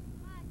 Right.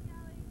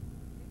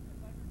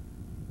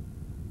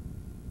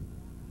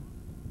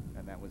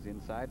 And that was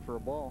inside for a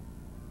ball.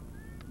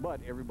 But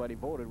everybody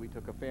voted. We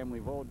took a family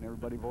vote, and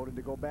everybody voted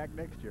to go back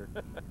next year.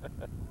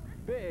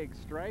 Big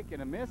strike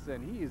and a miss,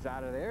 and he's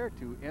out of there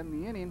to end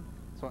the inning.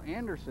 So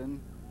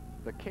Anderson,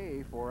 the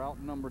K for out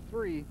number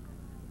 3,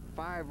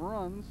 5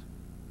 runs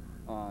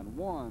on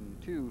 1,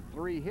 2,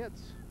 3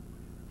 hits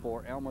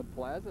for Elmwood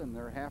Plaza in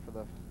their half of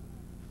the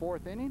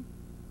 4th inning.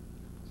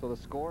 So the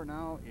score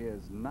now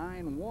is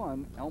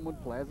 9-1.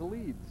 Elmwood Plaza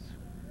leads.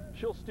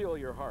 She'll steal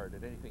your heart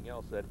and anything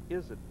else that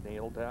isn't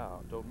nailed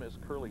down. Don't miss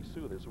Curly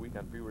Sue this week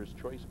on Viewer's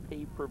Choice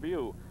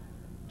Pay-Per-View.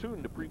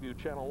 Tune to Preview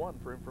Channel 1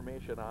 for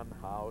information on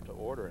how to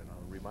order. And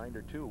a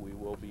reminder, too, we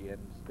will be in,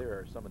 there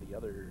are some of the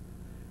other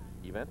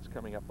events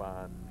coming up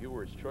on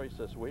Viewer's Choice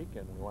this week,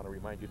 and we want to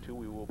remind you, too,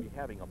 we will be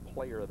having a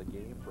player of the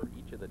game for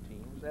each of the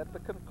teams at the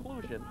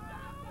conclusion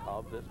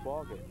of this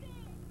ball game.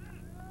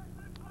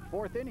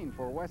 4th inning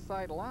for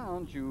Westside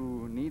Lounge,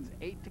 who needs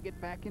 8 to get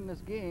back in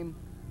this game.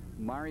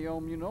 Mario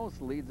Munoz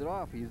leads it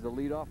off. He's the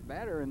leadoff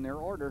batter in their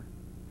order.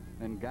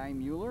 And Guy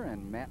Mueller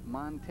and Matt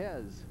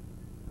Montez.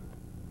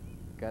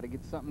 Got to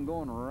get something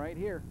going right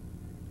here.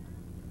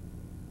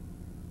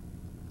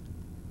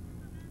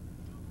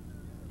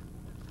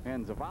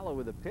 And Zavala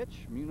with a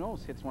pitch.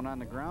 Munoz hits one on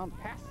the ground.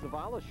 Past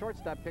Zavala.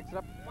 Shortstop picks it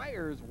up.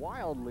 Fires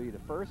wildly to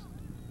first.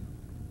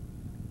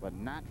 But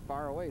not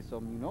far away. So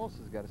Munoz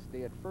has got to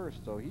stay at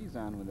first. So he's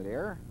on with it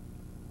there.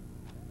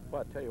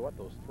 Well, I tell you what,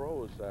 those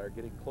throws are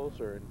getting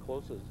closer and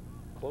closer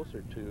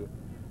to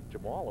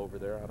Jamal over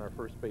there on our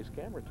first base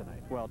camera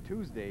tonight. Well,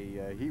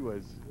 Tuesday, he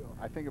was,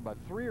 I think about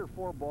 3 or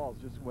 4 balls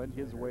just went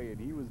his way, and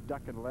he was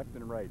ducking left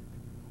and right.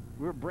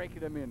 We were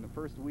breaking him in the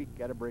first week,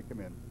 got to break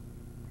him in.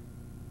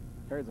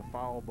 There's a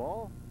foul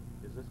ball.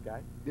 Is this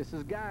Guy? This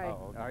is Guy.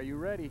 Oh, okay. Are you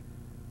ready?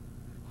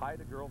 Hi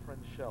to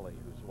girlfriend Shelley,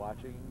 who's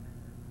watching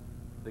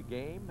the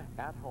game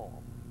at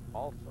home.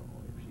 Also,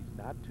 if she's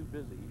not too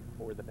busy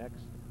for the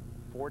next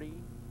 40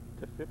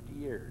 to 50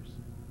 years,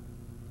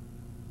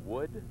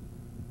 would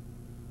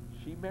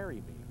she marry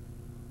me?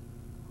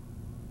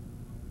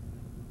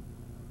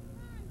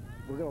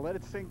 We're going to let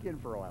it sink in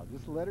for a while.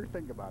 Just let her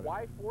think about it.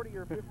 Why 40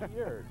 or 50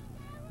 years?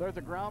 There's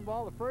a ground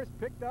ball. The first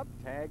picked up,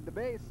 tagged the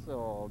base.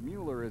 So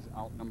Mueller is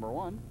out number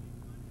 1.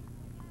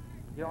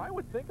 You know, I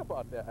would think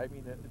about that. I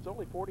mean, it's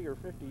only 40 or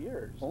 50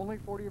 years. Only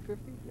 40 or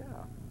 50? Yeah.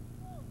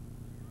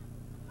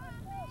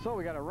 So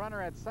we got a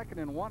runner at second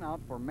and 1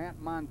 out for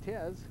Matt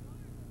Montez.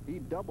 He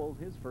doubled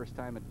his first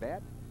time at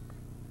bat.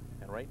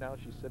 And right now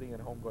she's sitting at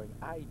home going,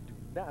 I do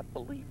not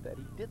believe that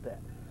he did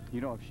that.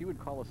 You know, if she would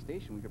call a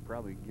station, we could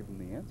probably give him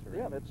the answer.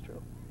 Yeah, that's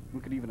true. We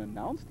could even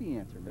announce the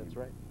answer, maybe. That's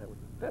right.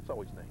 That's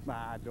always nice.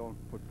 Nah, don't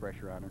put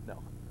pressure on her.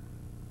 No.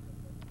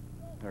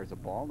 There's a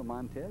ball to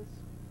Montez.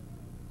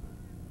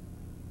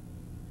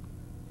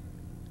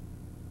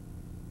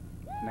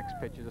 Next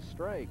pitch is a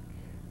strike.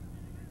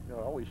 You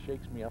know, it always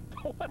shakes me up.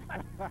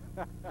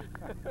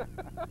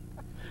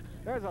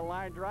 There's a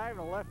line drive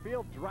in the left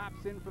field,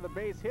 drops in for the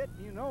base hit.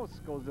 Munoz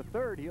goes to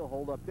third. He'll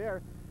hold up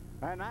there.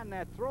 And on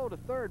that throw to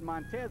third,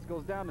 Montez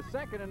goes down to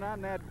second. And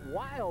on that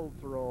wild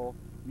throw,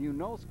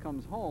 Munoz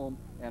comes home,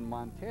 and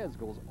Montez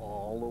goes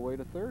all the way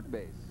to third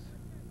base.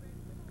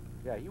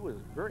 Yeah, he was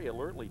very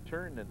alertly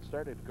turned and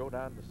started to go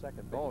down to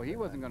second base. Oh, he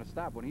wasn't going to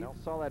stop. When he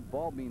saw that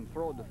ball being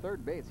thrown to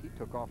third base, he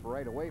took off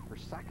right away for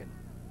second.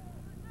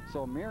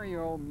 So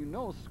Mario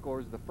Munoz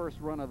scores the first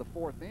run of the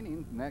fourth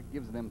inning, and that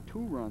gives them 2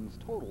 runs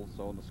total.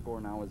 So the score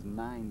now is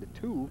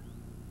 9-2.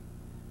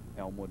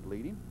 Elmwood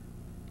leading.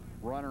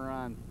 Runner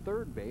on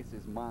third base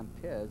is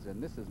Montez,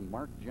 and this is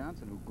Mark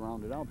Johnson, who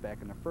grounded out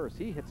back in the first.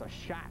 He hits a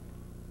shot,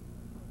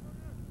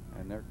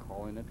 and they're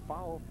calling it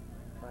foul.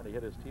 Trying to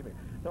hit his teammate.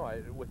 No,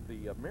 with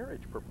the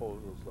marriage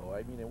proposals, though,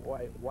 I mean,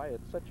 why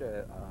it's such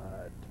a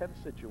tense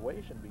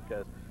situation,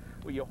 because,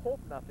 well, you hope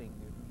nothing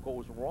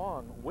goes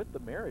wrong with the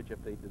marriage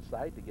if they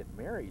decide to get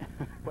married.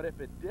 But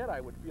if it did,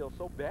 I would feel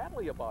so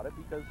badly about it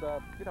because,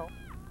 you know.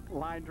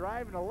 Line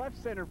drive in the left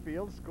center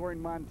field, scoring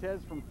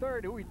Montez from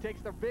third. He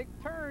takes the big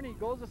turn. He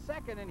goes to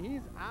second, and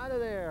he's out of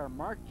there.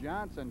 Mark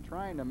Johnson,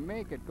 trying to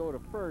make it go to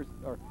first,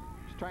 or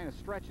trying to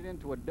stretch it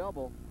into a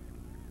double,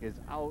 is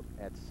out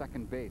at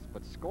second base.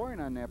 But scoring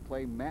on that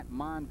play, Matt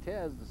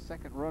Montez, the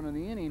second run of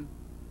the inning,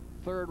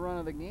 third run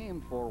of the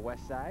game for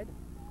Westside.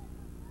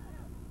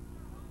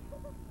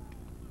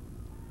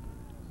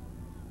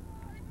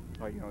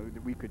 Oh, you know,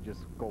 we could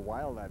just go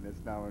wild on this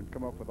now and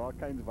come up with all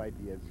kinds of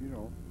ideas, you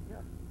know. Yeah,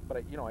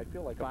 but you know, I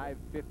feel like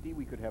 5:50,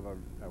 we could have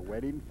a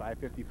wedding.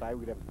 5:55,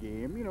 we'd have a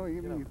game. You know,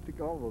 you think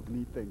of all those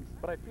neat things.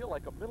 But I feel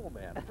like a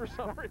middleman for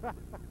some reason.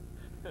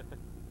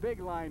 Big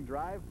line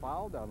drive,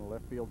 foul down the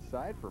left field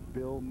side for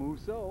Bill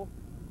Musso.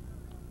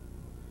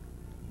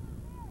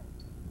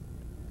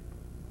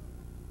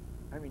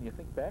 I mean, you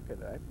think back at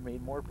it, I've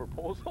made more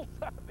proposals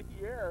out of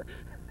the air.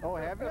 Oh,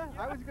 have you?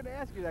 I was going to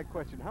ask you that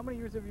question. How many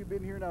years have you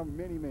been here now?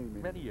 Many.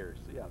 Many years,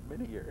 yeah,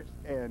 many years.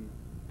 And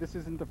this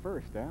isn't the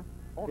first, huh?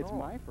 Oh, it's no.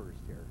 my first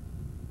here.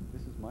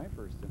 This is my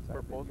first since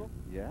proposal?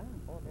 I've been here.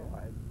 Yeah. Oh, no,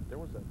 yeah. there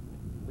was at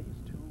least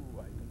 2,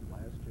 I think,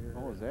 last year.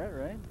 Oh, is that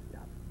right? Yeah.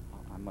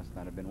 Oh, I must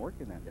not have been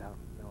working then. Yeah,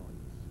 no.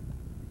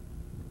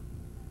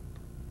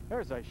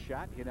 There's a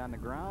shot, hit on the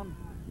ground.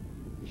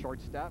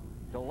 Shortstop.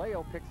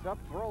 DeLeo picks it up,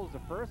 throws the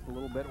first, a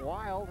little bit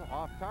wild,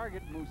 off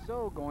target.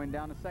 Musso going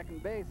down to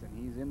second base, and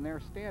he's in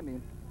there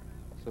standing.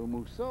 So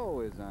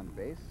Musso is on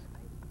base.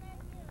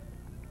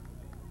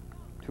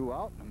 2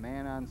 out, a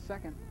man on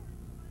second.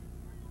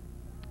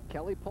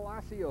 Kelly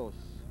Palacios.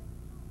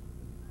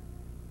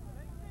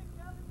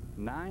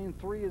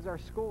 9-3 is our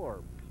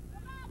score.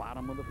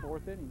 Bottom of the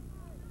 4th inning.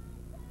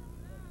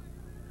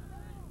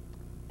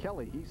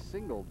 Kelly, he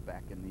singled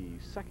back in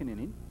the 2nd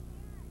inning.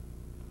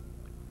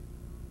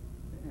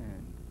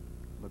 And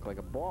looked like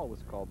a ball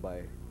was called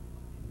by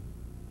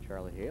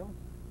Charlie Hale.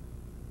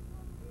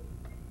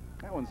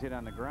 That one's hit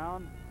on the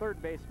ground. Third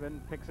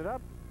baseman picks it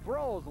up,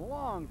 throws,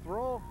 long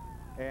throw,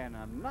 and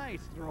a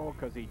nice throw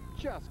because he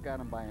just got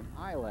him by an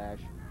eyelash.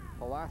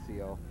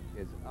 Palacio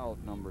is out,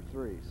 number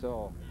 3.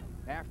 So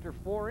after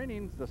 4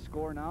 innings, the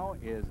score now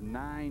is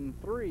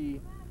 9-3.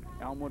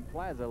 Elmwood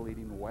Plaza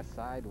leading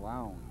Westside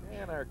Lounge.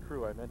 And our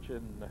crew, I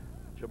mentioned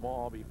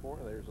Jamal before.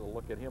 There's a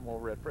look at him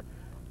over at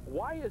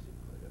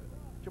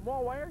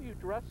Jamal, why are you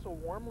dressed so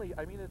warmly?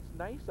 I mean, it's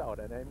nice out,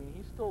 and I mean,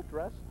 he's still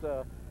dressed.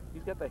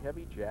 He's got the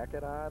heavy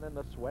jacket on and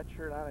the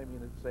sweatshirt on. I mean,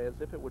 it's as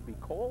if it would be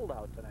cold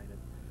out tonight.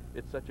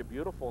 It's such a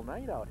beautiful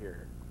night out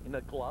here. And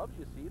the gloves,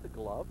 you see the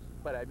gloves,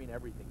 but I mean,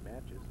 everything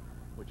matches,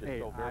 which is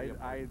so very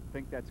important. I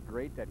think that's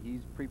great that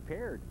he's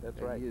prepared.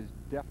 That's right. He is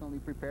definitely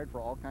prepared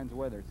for all kinds of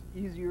weather. It's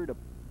easier to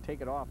take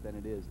it off than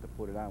it is to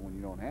put it on when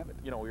you don't have it.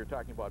 You know, we were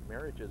talking about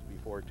marriages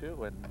before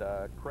too, and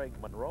Craig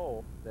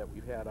Monroe that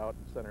we've had out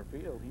in center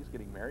field, he's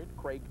getting married.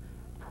 Craig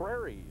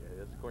Prairie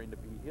is going to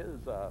be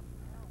his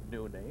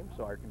new name,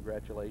 so our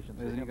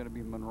congratulations. Isn't he going to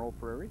be Monroe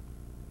Prairie?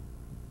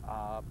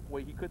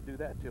 Well, he could do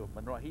that too.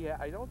 Monroe.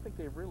 I don't think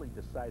they've really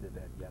decided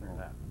that yet or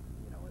not.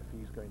 You know, if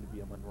he's going to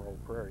be a Monroe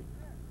Prairie.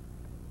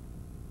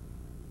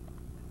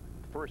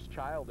 First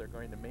child they're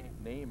going to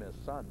name his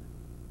son.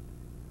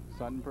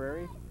 Sun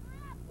Prairie?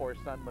 Or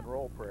Sun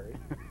Monroe Prairie.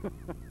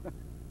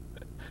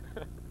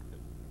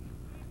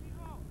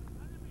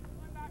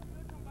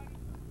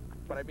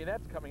 But I mean,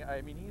 that's coming.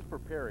 I mean, he's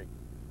preparing.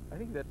 I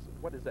think that's,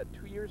 what is that,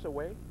 2 years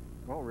away?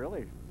 Oh,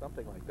 really?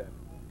 Something like that.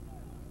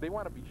 They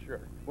want to be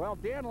sure. Well,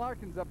 Dan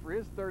Larkin's up for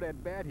his 3rd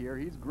at bat here.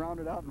 He's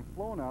grounded out and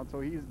flown out,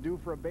 so he's due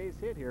for a base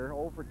hit here,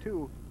 0 for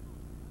 2.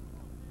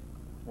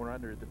 We're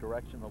under the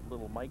direction of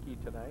little Mikey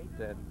tonight,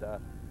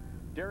 and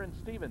Darren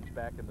Stevens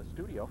back in the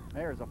studio.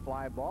 There's a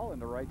fly ball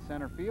into right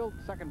center field.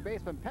 Second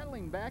baseman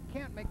pedaling back,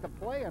 can't make the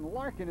play, and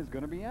Larkin is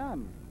going to be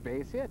on.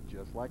 Base hit,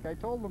 just like I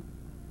told him.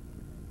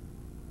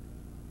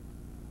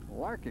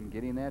 Larkin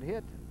getting that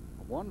hit.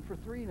 1 for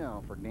 3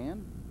 now for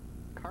Dan.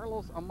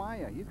 Carlos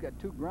Amaya. He's got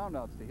 2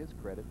 groundouts to his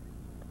credit.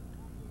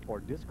 Or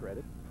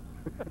discredit.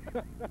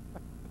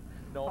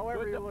 No,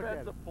 However good you look at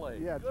defensive it. play.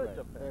 Yeah, that's Good right.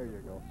 defensive There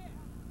you go.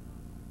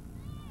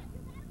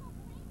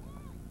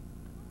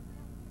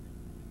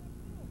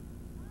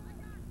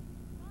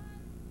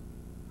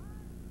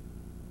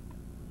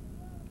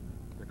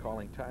 They're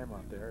calling time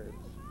out there. It's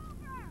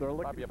They're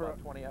probably looking for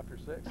about 20 after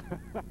 6.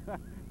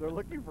 they're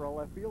looking for a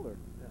left fielder.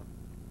 Yeah.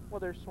 Well,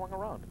 they're swung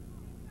around.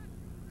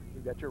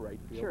 You got your right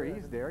fielder. Sure,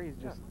 he's there. He's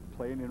Yeah. just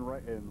playing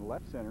in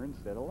left center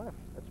instead of left.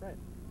 That's right.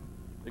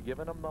 They're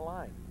giving him the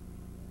line.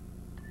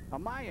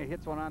 Amaya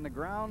hits one on the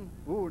ground.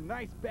 Ooh,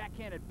 nice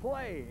backhanded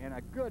play, and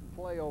a good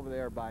play over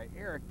there by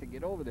Eric to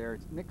get over there.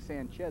 It's Nick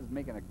Sanchez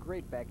making a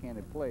great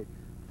backhanded play.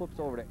 Flips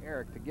over to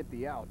Eric to get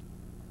the out.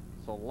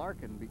 So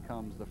Larkin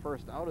becomes the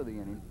first out of the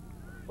inning.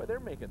 Boy, they're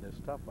making this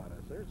tough on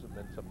us. There's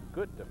been some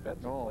good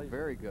defensive Oh, plays.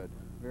 very good.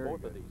 Very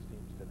Both good. of these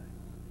teams tonight.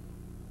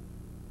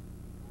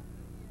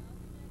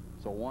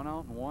 So 1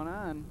 out and 1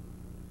 on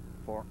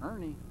for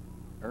Ernie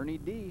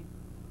D.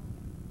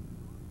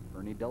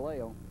 Ernie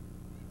DeLeo.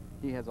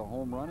 He has a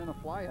home run and a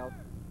flyout.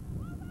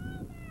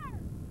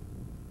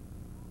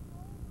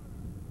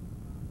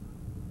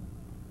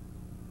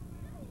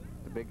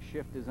 The big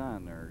shift is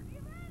on. They're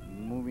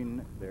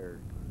moving their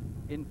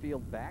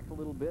infield back a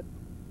little bit.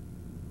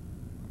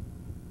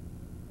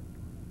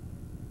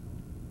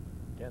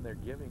 And they're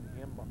giving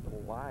him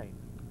the line.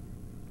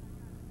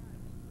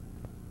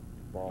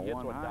 Ball He hits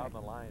one one high. down the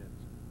line.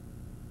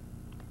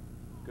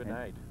 It's good And-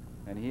 night.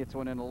 And he hits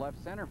one in the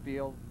left center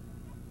field.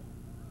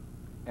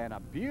 And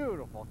a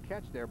beautiful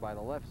catch there by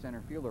the left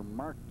center fielder,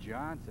 Mark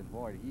Johnson.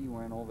 Boy, he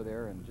went over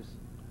there and just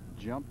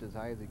jumped as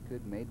high as he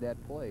could, made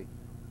that play.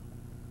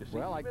 You see,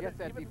 Well, I even- guess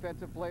that even-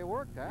 defensive play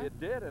worked, huh? It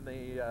did, and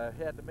they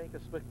had to make a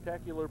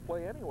spectacular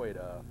play anyway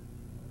to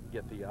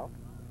get the out.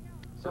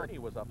 So- Ernie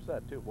was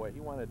upset too. Boy, he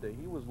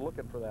was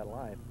looking for that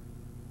line.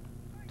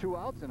 2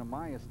 outs, and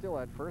Amaya still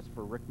at first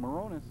for Rick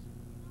Moronis.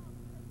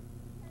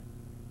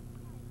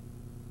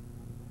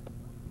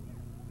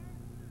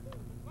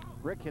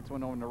 Rick hits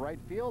one over in the right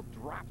field,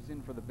 drops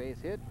in for the base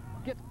hit,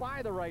 gets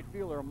by the right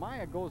fielder.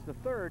 Amaya goes to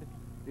third.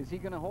 Is he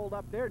going to hold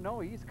up there? No,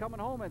 he's coming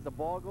home as the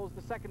ball goes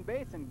to second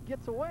base and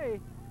gets away.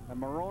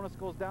 And Moronis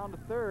goes down to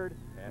third,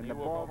 and he the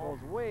will ball go home.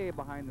 goes way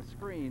behind the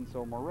screen,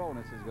 so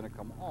Moronis is going to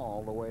come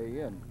all the way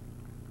in.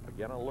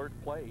 Again, alert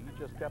play. He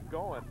just kept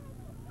going.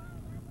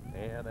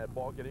 And that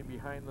ball getting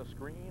behind the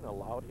screen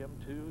allowed him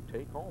to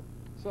take home.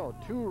 So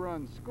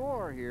 2-run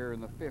score here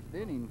in the 5th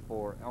inning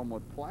for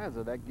Elmwood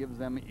Plaza. That gives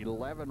them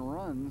 11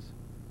 runs.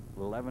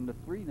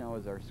 11-3 now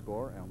is our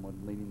score.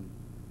 Elmwood leading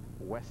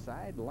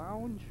Westside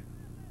Lounge.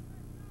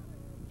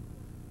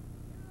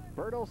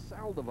 Berto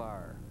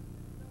Saldivar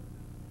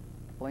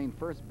playing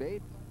first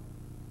base.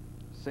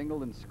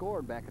 Singled and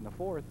scored back in the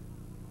 4th.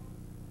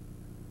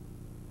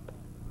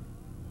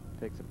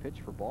 Takes a pitch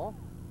for ball.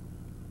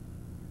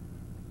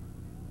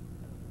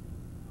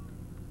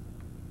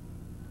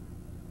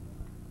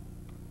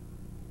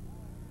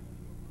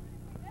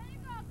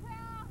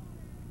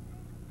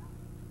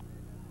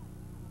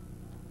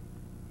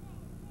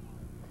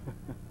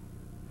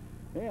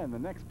 And the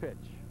next pitch,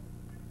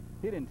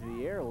 hit into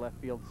the air, left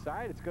field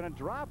side. It's going to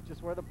drop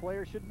just where the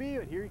player should be,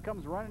 but here he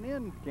comes running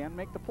in, can't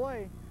make the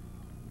play.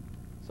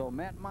 So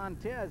Matt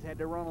Montez had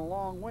to run a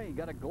long way. He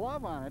got a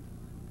glove on it,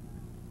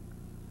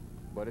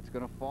 but it's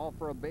going to fall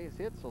for a base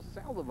hit, so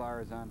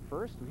Saldivar is on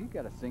first. He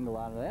got a single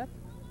out of that.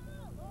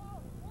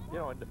 You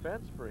know, in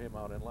defense for him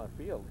out in left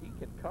field, he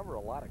can cover a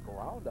lot of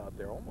ground out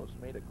there. Almost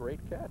made a great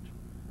catch.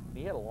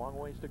 He had a long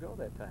ways to go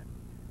that time.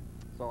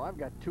 So I've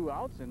got 2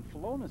 outs and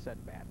Flonis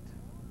at bat.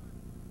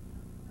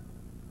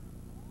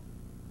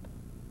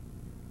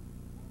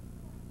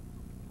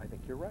 I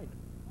think you're right.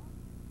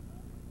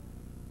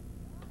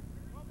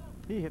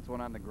 He hits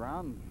one on the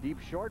ground, deep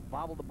short,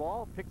 bobbled the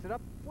ball, picks it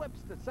up, flips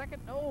to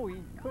second. No, he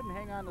couldn't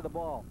hang on to the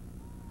ball.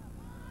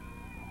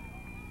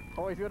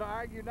 Oh, he's going to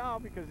argue now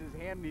because his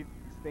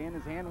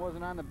hand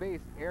wasn't on the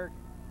base. Eric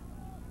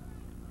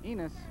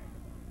Enos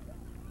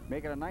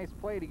making a nice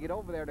play to get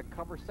over there to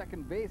cover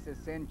second base as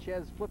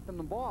Sanchez flipped him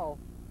the ball.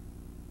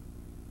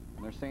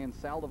 And they're saying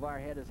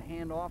Saldivar had his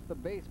hand off the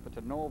base, but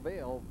to no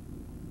avail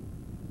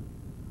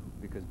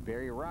because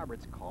Barry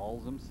Roberts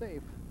calls him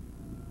safe.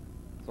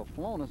 So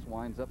Flonis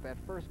winds up at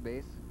first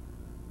base.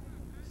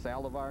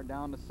 Saldivar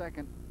down to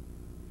second.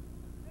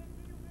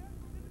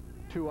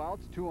 2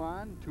 outs, 2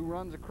 on, 2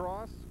 runs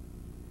across.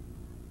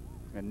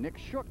 And Nick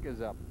Shook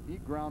is up. He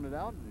grounded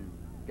out and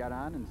got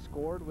on and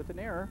scored with an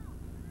error.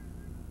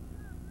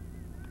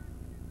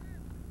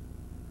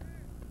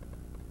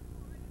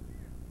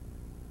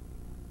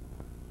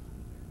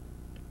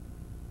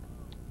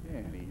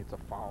 And he hits a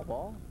foul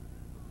ball.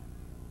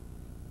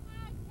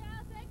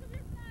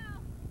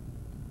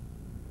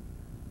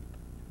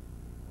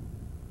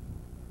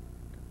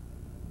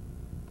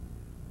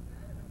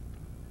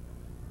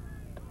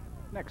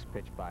 Next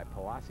pitch by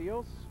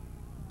Palacios.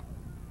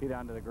 Hit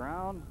onto the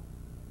ground.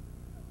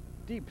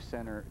 Deep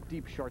center,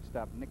 deep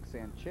shortstop Nick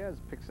Sanchez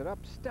picks it up,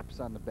 steps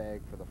on the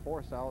bag for the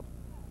force out.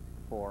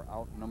 for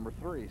out number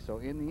 3. So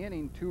in the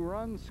inning, 2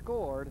 runs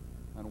scored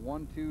on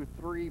 1, 2,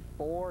 3,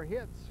 4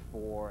 hits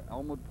for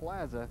Elmwood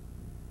Plaza.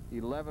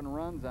 11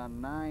 runs on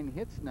 9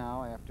 hits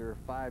now after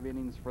 5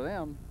 innings for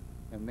them,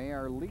 and they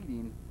are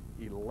leading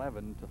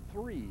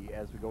 11-3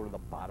 as we go to the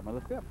bottom of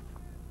the 5th.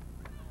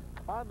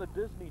 On the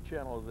Disney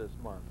Channel this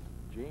month,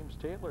 James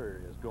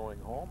Taylor is going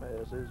home,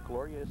 as is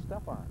Gloria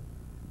Estefan,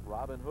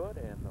 Robin Hood,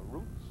 and the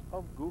Roots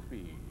of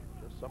Goofy.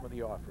 Just some of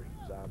the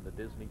offerings on the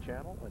Disney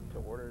Channel, and to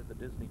order the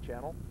Disney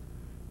Channel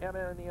and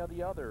any of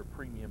the other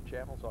premium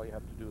channels, all you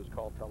have to do is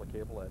call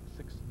Telecable at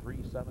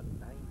 637-9637.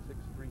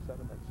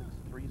 That's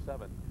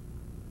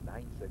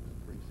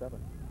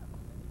 637-9637.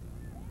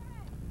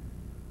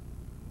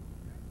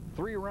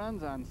 3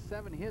 runs on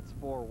 7 hits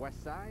for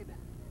Westside.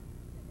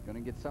 Going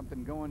to get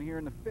something going here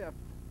in the 5th.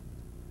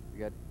 We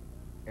got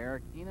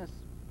Eric Enos,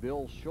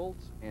 Bill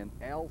Schultz, and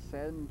Al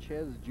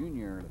Sanchez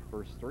Jr. the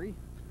first 3.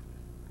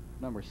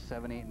 Number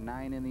 7, 8, and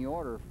 9 in the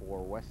order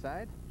for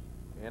Westside.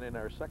 And in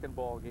our second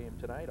ball game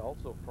tonight,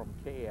 also from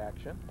K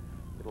Action,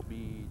 it'll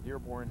be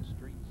Dearborn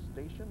Street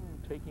Station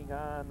taking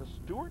on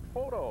Stuart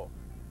Photo.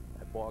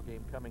 That ball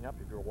game coming up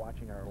if you're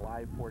watching our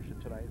live portion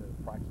tonight at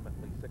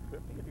approximately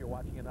 6:50. If you're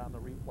watching it on the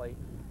replay,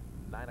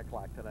 9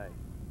 o'clock tonight.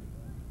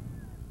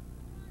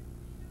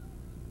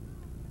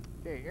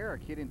 Okay,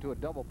 Eric hit into a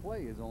double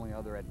play, his only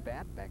other at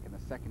bat back in the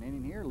 2nd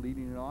inning here,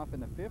 leading it off in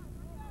the 5th.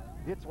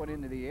 Hits one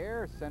into the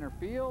air, center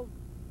field.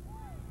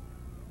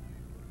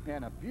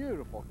 And a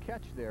beautiful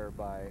catch there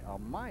by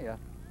Amaya.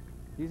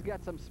 He's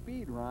got some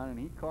speed, Ron, and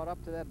he caught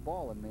up to that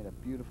ball and made a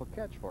beautiful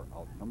catch for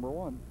out number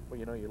 1. Well,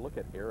 you know, you look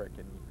at Eric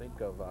and you think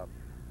of the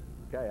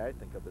guy I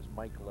think of is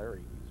Mike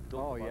Larry. He's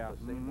built about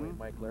the same way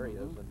Mike Larry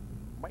is. And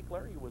Mike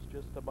Larry was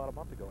just about a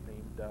month ago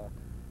named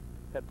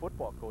head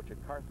football coach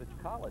at Carthage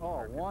College.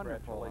 Oh,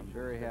 wonderful. I'm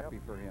very happy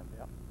for him.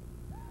 Yep.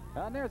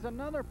 And there's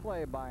another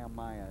play by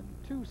Amaya.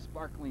 2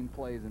 sparkling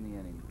plays in the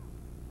inning.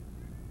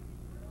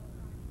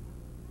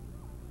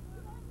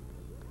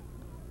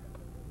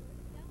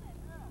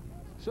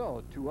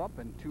 So 2 up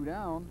and 2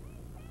 down.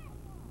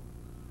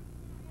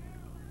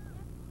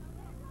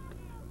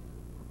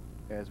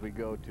 As we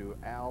go to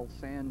Al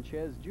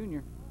Sanchez Jr.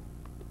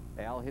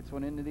 Al hits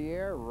one into the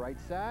air, right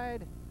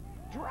side,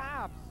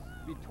 drops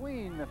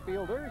between the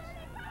fielders.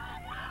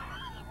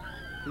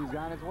 He's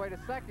on his way to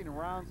second,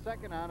 around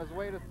second, on his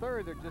way to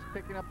third. They're just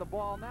picking up the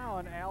ball now,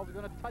 and Al's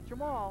going to touch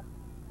them all.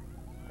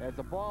 As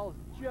the ball's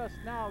just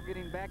now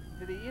getting back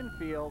to the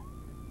infield,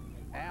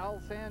 Al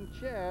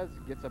Sanchez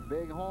gets a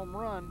big home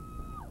run.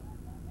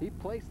 He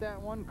placed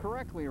that one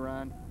correctly,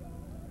 Ron.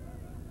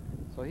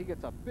 So he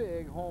gets a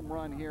big home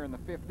run here in the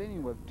 5th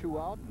inning with 2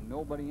 out and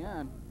nobody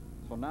on.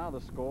 So now the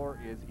score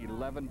is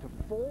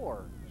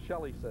 11-4.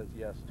 Shelley says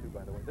yes, too,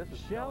 by the way. This is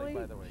Shelley,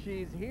 by the way.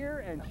 She's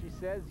here and she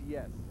says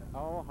yes.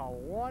 Oh, how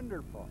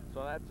wonderful.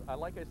 So that's,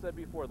 like I said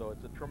before, though,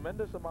 it's a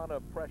tremendous amount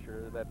of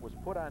pressure that was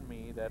put on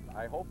me that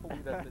I hopefully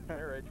that this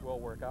marriage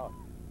will work out.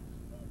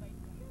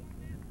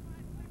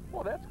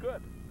 Well, that's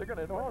good. They're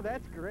going to. Oh,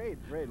 that's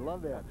great. Great.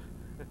 Love that.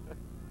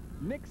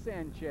 Nick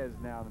Sanchez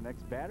now, the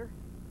next batter.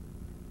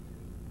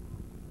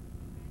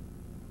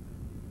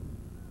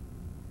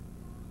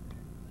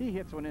 He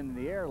hits one into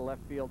the air,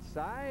 left field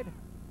side.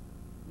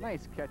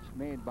 Nice catch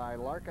made by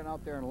Larkin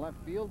out there in left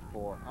field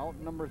for out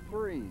number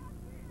 3.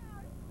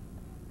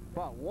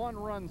 But 1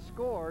 run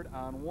scored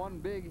on 1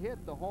 big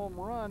hit, the home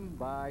run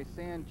by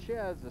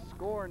Sanchez. The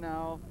score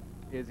now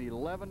is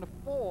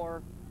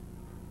 11-4.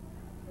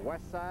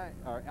 Westside,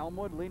 or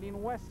Elmwood leading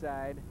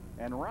Westside.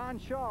 And Ron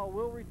Shaw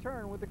will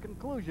return with the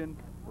conclusion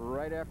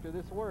right after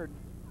this word.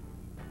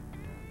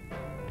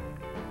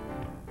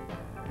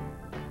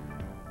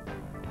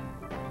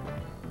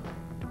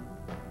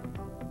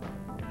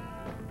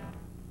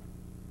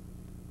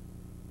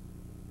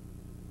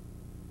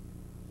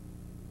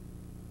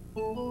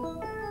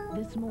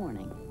 This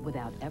morning,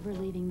 without ever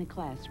leaving the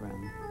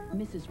classroom,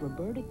 Mrs.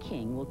 Roberta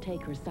King will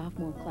take her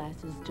sophomore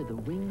classes to the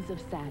rings of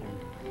Saturn,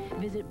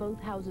 visit both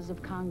houses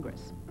of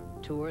Congress,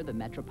 tour the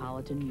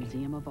Metropolitan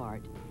Museum of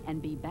Art,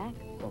 and be back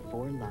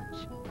before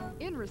lunch.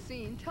 In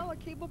Racine,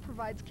 Telecable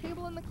provides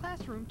cable in the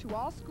classroom to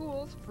all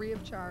schools free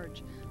of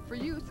charge, for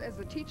use as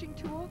a teaching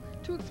tool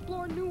to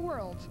explore new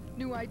worlds,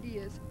 new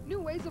ideas,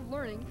 new ways of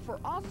learning for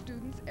all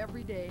students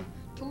every day.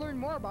 To learn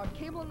more about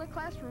cable in the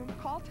classroom,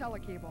 call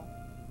Telecable.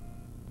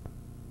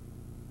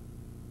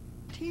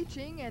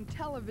 Teaching and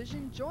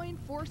television join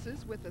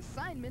forces with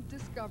Assignment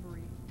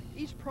Discovery.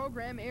 Each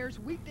program airs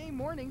weekday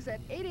mornings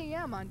at 8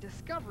 a.m. on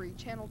Discovery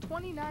Channel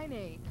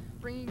 29A,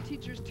 bringing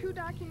teachers 2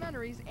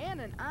 documentaries and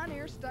an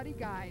on-air study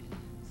guide.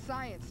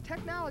 Science,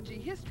 technology,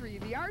 history,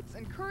 the arts,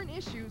 and current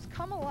issues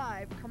come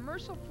alive,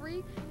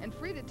 commercial-free and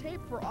free to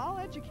tape for all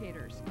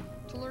educators.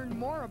 To learn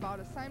more about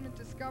Assignment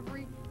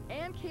Discovery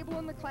and cable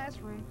in the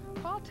classroom,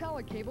 call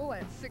Telecable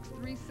at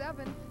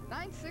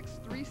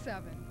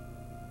 637-9637.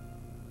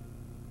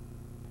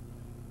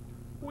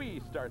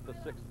 We start the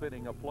 6th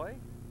inning of play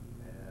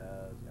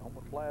as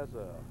Elmwood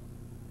Plaza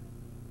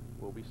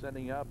will be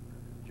sending up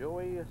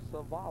Joey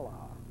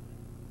Savala.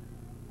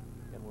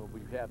 And we'll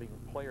be having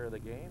player of the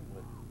game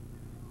with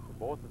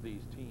both of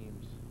these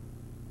teams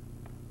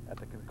at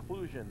the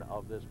conclusion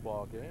of this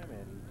ball game,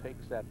 and he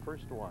takes that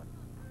first one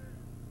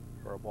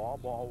for a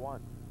ball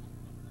one.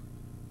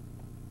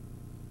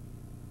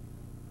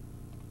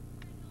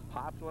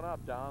 Pops one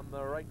up down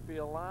the right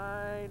field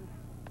line.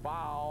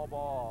 Foul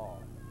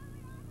ball.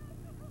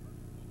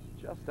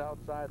 Just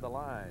outside the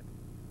line.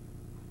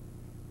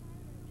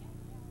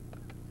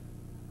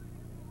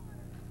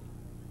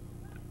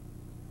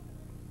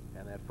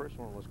 And that first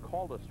one was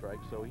called a strike,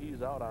 so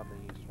he's out on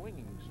the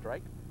swinging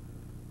strike.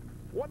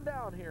 One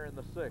down here in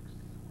the sixth.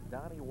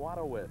 Donnie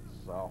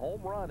Wadowitz. A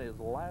home run his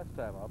last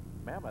time up.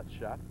 Mammoth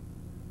shot.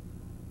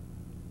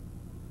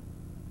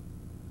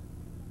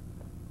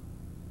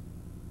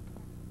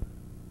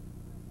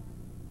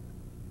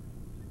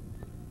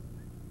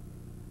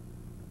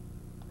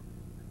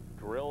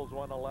 Drills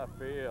one to left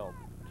field.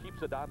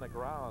 Keeps it on the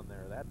ground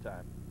there that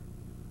time.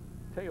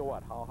 Tell you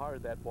what, how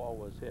hard that ball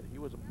was hit. He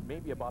was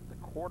maybe about the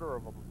quarter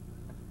of a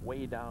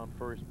way down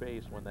first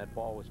base when that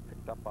ball was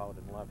picked up out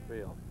in left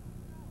field.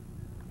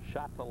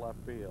 Shot to left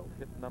field.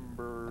 Hit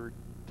number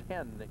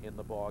 10 in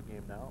the ball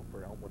game now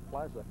for Elmwood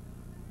Plaza.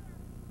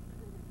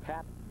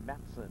 Pat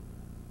Matson,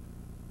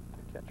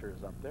 the catcher,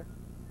 is up there.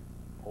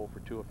 0 for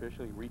 2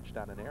 officially, reached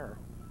on an error.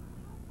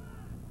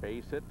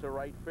 Base hit to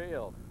right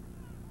field.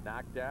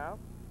 Knocked down.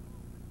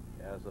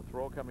 As the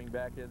throw coming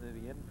back into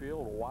the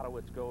infield,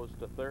 Wadowitz goes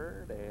to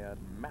third, and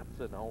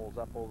Matson holds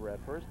up over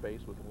at first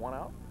base with one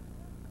out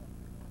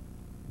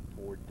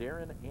for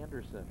Darren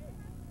Anderson.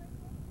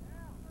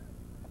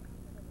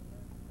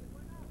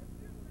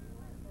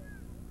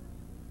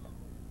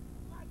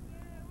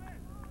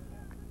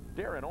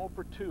 Darren 0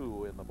 for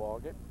 2 in the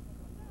ballgame.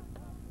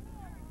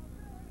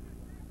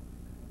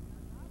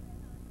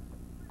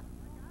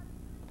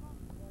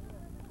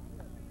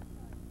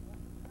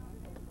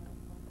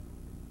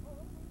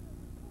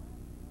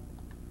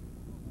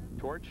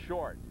 Towards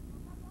short,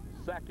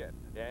 second,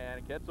 and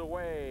it gets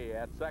away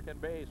at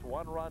second base.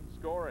 1 run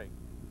scoring.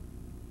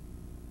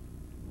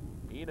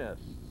 Enos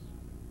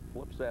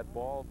flips that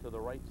ball to the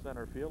right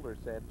center fielder,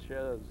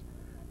 Sanchez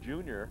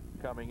Jr.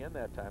 coming in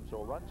that time, so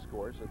a run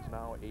scores. It's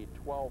now a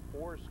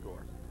 12-4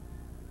 score.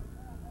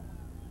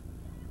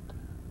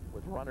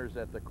 With runners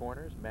at the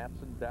corners,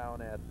 Matson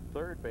down at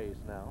third base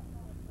now,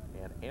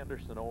 and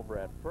Anderson over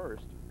at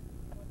first.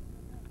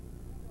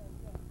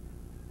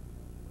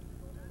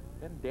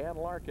 And Dan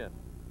Larkin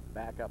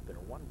back up there,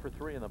 1 for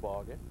 3 in the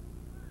ballgame.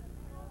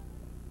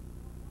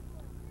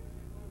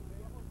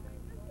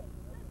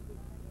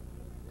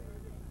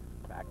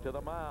 Back to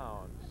the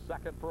mound,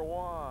 2nd for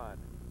 1.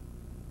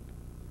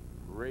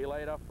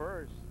 Relay to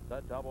first,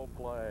 the double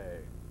play.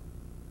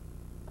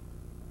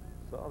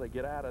 So they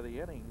get out of the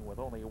inning with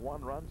only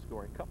 1 run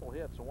scoring, couple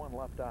hits, 1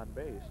 left on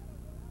base.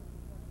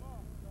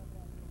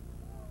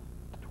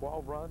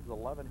 12 runs,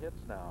 11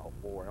 hits now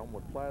for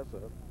Elmwood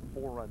Plaza.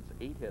 4 runs,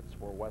 8 hits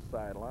for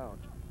Westside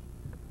Lounge.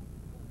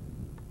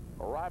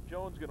 Rob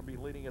Jones going to be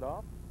leading it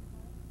off,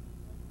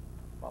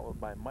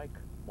 followed by Mike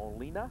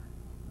Molina,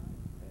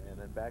 and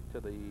then back to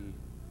the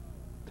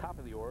top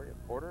of the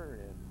order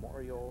and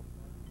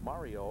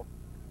Mario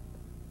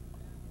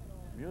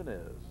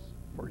Muniz.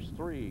 First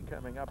 3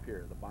 coming up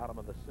here, the bottom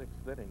of the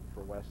 6th inning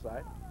for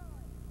Westside.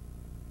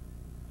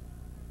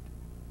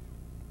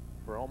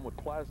 For Elmwood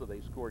Plaza, they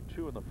scored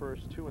 2 in the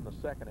first, 2 in the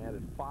second,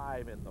 added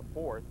 5 in the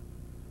 4th,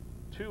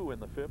 2 in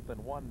the 5th,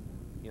 and 1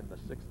 in the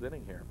 6th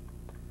inning here.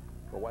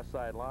 For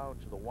Westside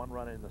Lounge, the 1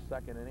 run in the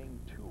 2nd inning,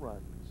 2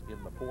 runs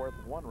in the 4th,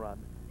 1 run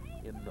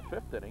in the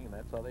 5th inning, and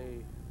that's how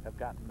they have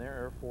gotten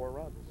their 4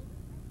 runs.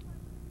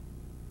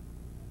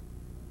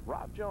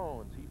 Rob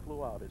Jones, he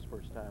flew out his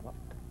first time up.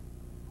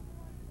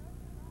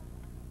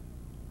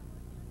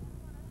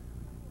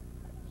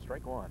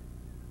 Strike 1.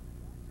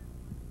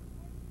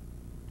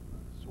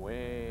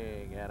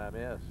 Swing and a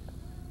miss.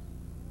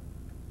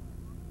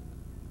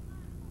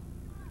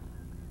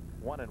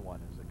 1-1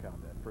 is the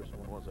count. That first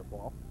one was a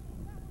ball.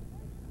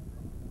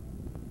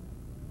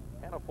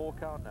 And a full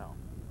count now.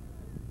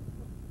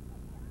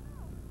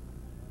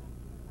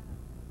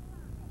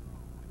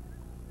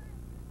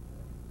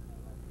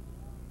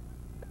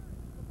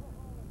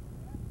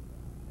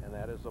 And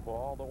that is the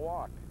ball, the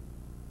walk.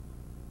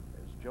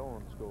 As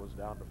Jones goes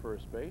down to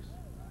first base.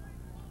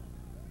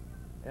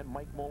 And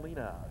Mike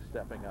Molina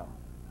stepping up.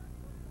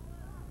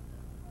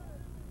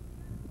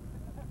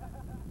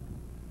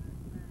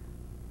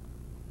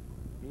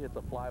 He hits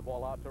a fly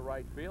ball out to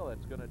right field.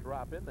 It's going to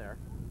drop in there.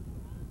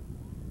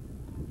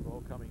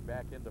 Throw coming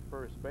back into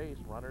first base.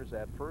 Runners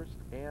at first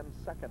and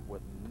second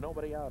with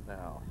nobody out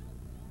now.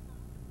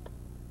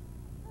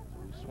 So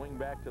we swing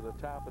back to the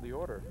top of the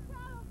order.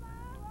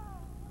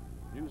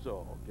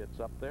 Muzo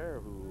gets up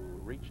there, who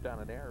reached on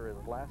an error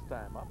his last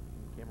time up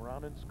and came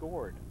around and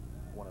scored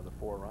one of the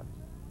 4 runs.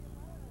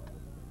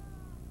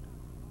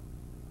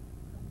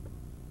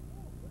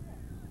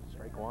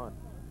 Strike 1.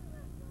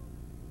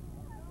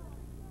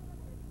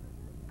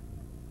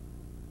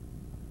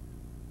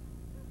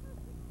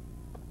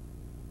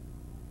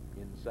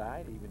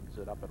 Inside, evens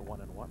it up at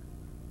 1-1.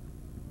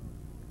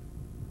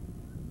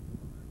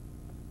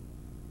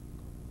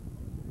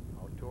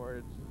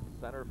 towards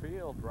center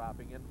field,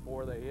 dropping in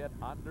for the hit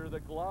under the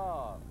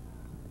glove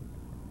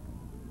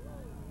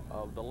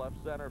of the left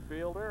center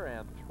fielder,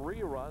 and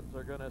 3 runs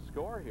are going to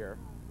score here.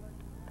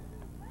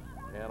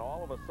 And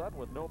all of a sudden,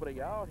 with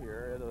nobody out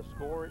here, the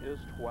score is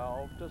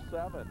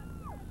 12-7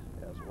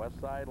 as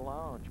Westside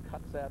Lounge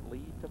cuts that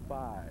lead to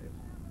 5.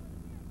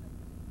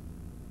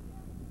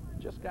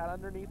 Just got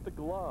underneath the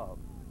glove.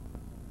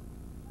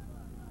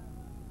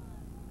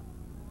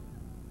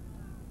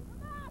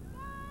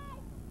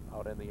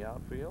 Out in the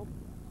outfield.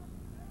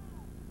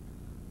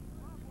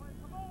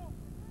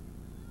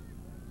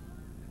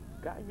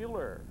 Guy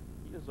Mueller,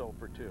 he is 0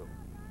 for 2.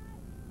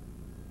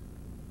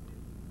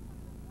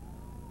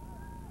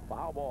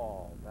 Foul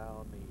ball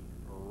down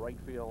the right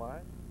field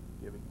line,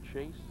 giving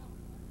chase,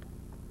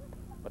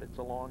 but it's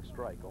a long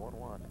strike,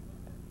 0-1.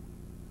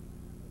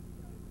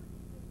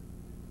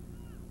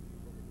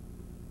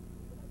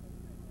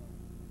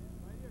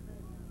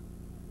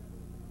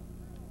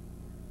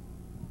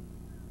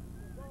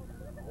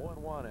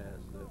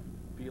 As the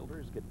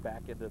fielders get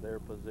back into their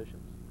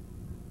positions.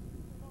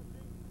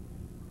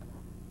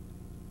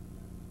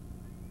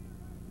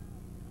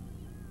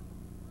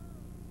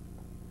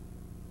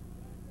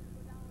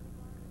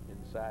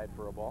 Inside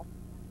for a ball.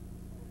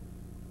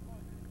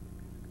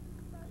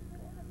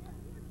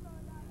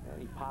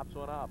 And he pops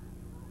one up.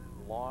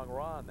 Long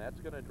run.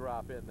 That's going to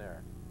drop in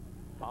there.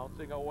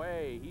 Bouncing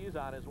away. He's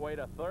on his way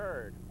to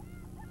third.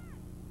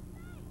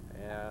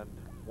 And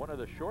one of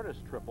the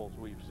shortest triples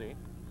we've seen,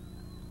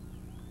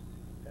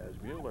 as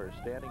Mueller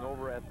standing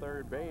over at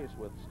third base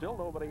with still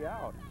nobody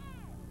out.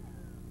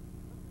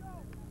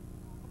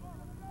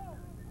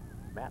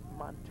 Matt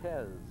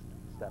Montez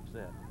steps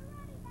in.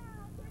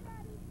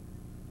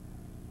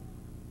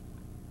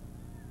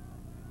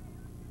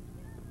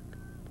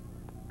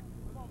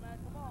 Come on, man,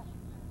 come on.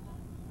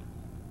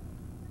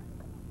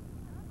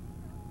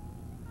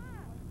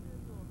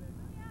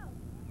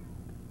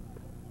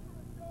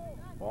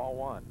 Ball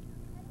 1.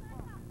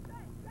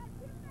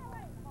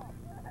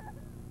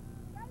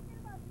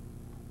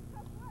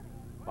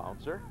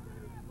 Bouncer.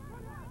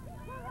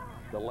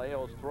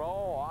 DeLeo's throw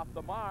off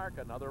the mark.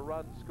 Another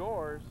run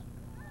scores.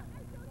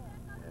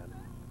 And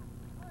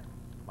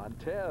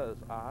Montez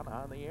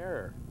on the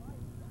air.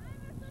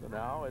 So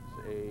now it's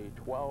a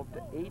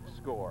 12-8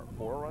 score.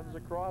 4 runs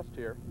across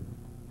here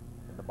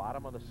in the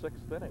bottom of the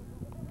 6th inning.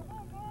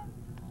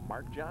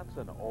 Mark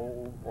Johnson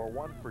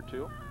 1 for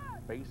 2.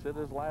 Base hit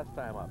his last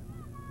time up.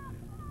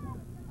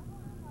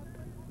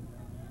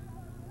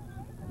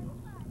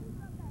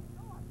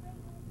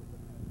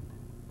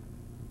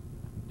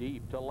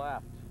 Deep to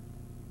left.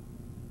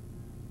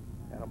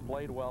 And it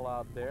played well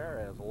out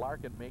there as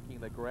Larkin making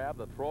the grab.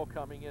 The throw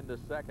coming into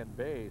second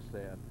base,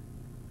 and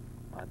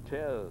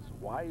Montez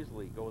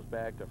wisely goes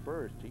back to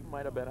first. He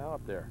might have been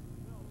out there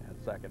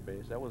at second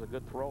base. That was a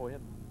good throw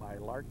in by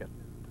Larkin.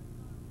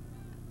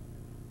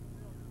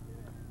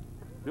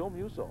 Bill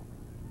Musil.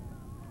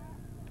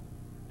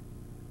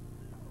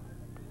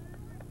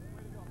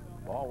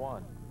 Ball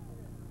 1.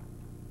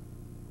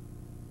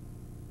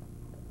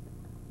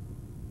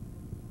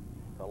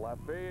 To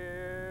left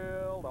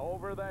field,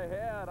 over the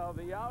head of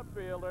the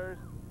outfielders.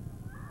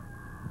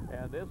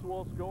 And this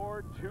will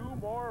score 2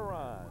 more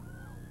runs.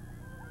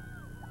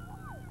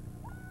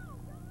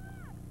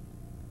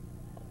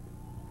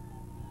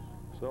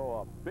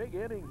 So a big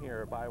inning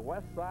here by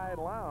Westside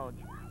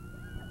Lounge.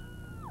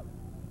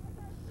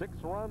 6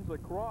 runs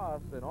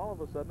across, and all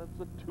of a sudden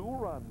it's a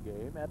 2-run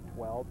game at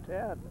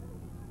 12-10.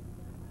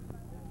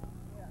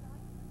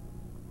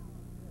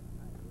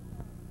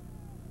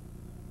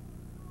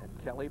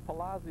 Kelly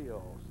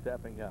Palazzo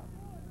stepping up.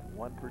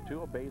 1 for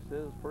 2, a base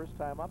his first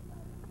time up.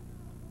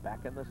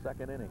 Back in the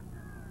 2nd inning.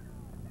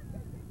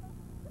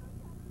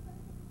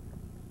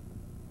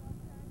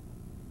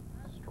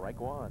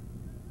 Strike 1.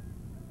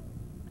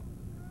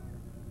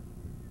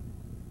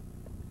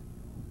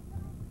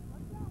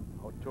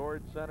 Out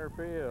towards center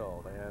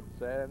field, and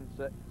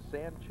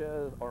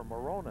Sanchez or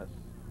Moronis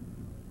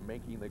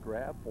making the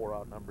grab for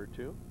out number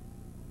 2.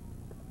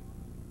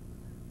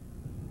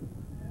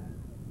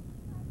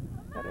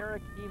 And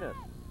Eric Enos,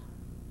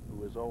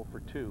 who is 0 for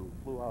 2,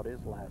 flew out his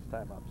last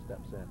time up,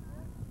 steps in.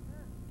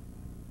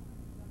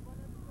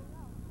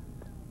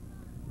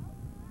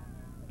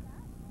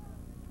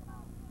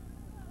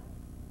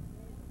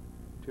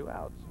 Two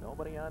outs,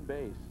 nobody on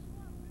base.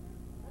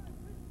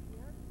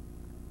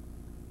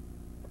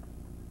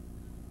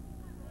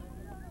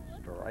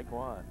 Strike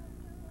 1.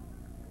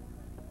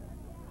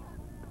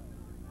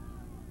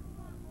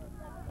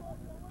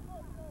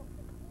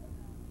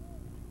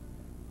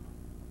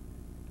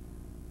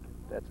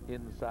 That's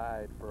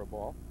inside for a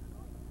ball.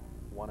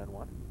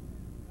 1-1.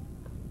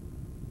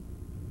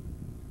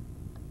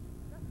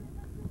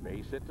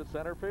 Base hit to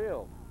center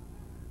field.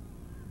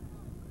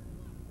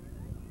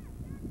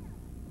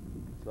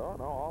 So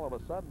now all of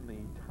a sudden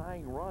the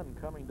tying run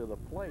coming to the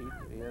plate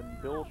in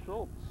Bill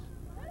Schultz.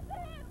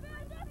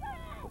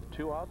 With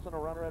 2 outs and a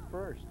runner at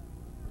first.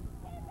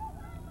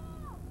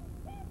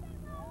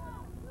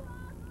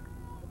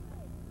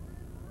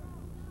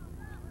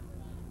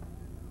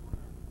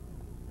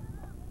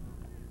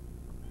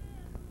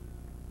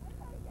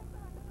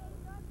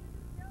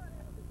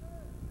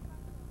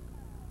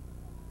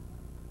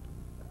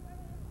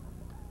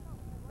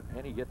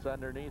 And he gets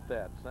underneath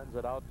that, sends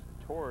it out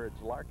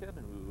towards Larkin,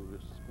 who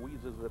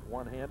squeezes it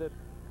one-handed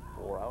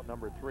for out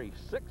number 3.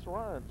 6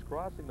 runs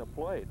crossing the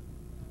plate.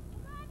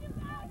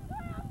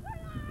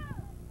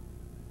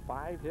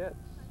 5 hits.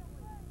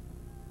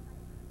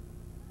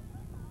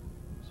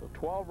 So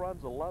 12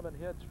 runs, 11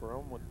 hits for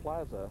Elmwood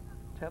Plaza.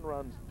 10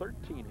 runs,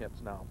 13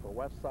 hits now for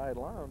Westside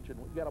Lounge, and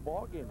we've got a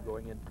ball game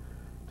going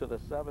into the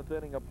 7th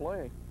inning of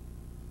play.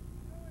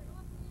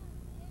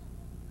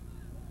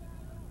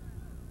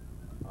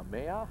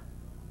 Amaya,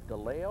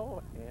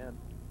 DeLeo, and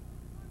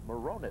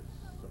Moronis,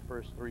 the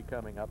first 3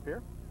 coming up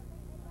here.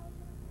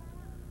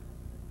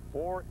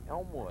 For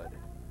Elmwood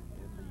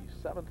in the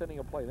 7th inning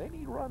of play. They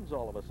need runs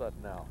all of a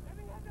sudden now.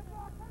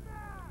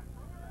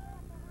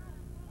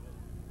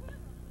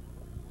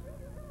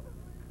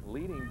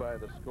 Leading by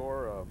the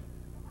score of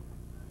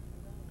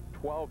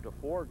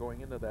 12-4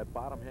 going into that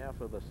bottom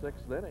half of the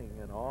 6th inning,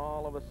 and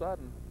all of a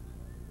sudden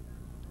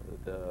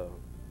the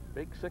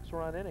big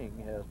 6-run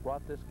inning has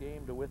brought this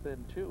game to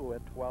within 2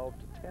 at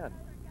 12-10.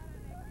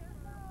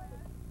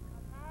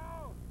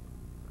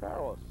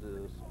 Carlos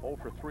is 0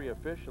 for 3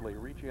 officially,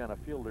 reaching on a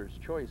fielder's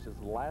choice as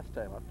the last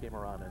time up came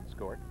around and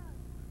scored.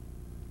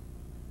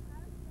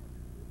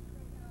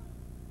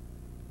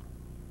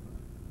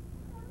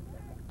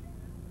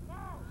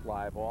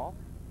 Fly ball.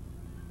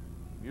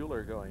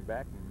 Mueller going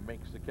back and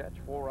makes the catch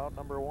for out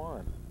number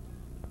 1.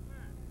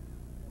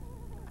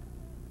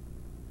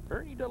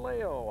 Ernie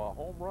DeLeo, a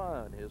home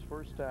run, his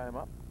first time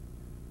up.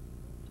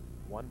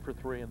 1 for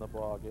 3 in the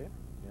ball game,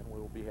 and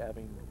we'll be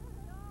having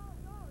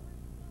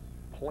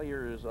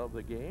players of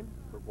the game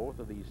for both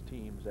of these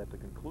teams at the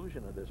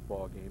conclusion of this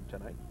ball game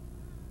tonight.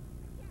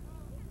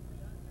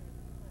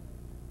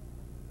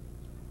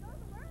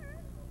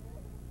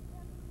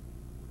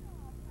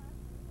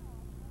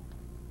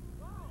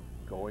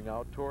 Going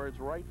out towards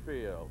right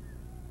field.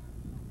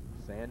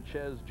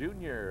 Sanchez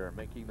Jr.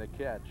 making the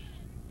catch.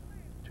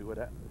 2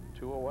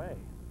 away.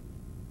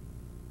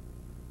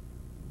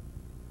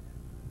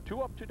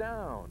 2 up, 2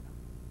 down.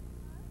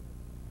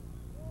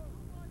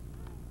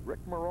 Rick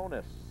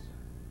Moronis,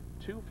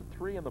 2 for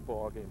 3 in the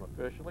ball game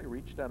officially.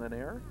 Reached on an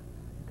error,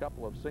 a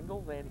couple of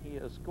singles, and he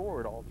has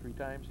scored all 3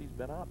 times he's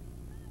been up.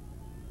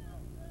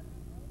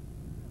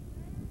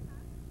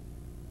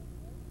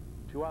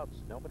 2 outs,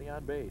 nobody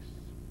on base.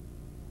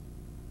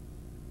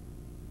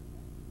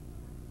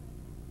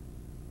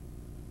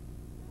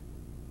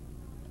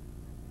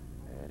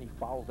 And he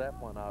fouls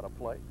that one out of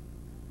play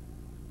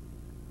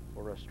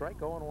for a strike.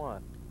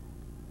 0-1.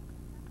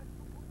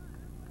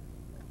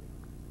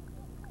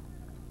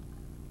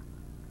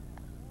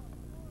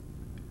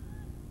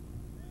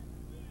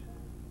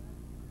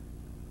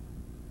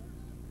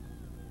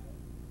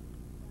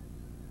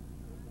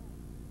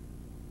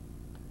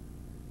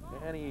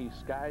 And he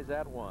skies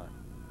that one.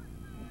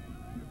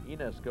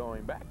 Enos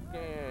going back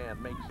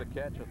and makes the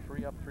catch. A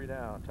 3 up, 3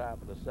 down.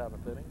 Top of the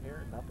 7th inning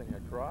here. Nothing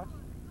across.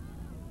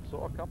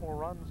 So a couple of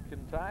runs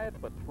can tie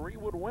it, but 3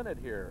 would win it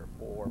here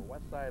for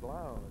Westside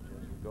Lounge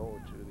as we go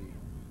to the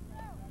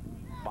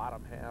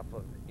bottom half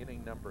of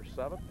inning number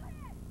 7.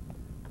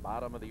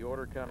 Bottom of the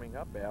order coming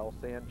up, Al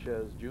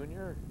Sanchez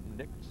Jr.,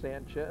 Nick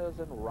Sanchez,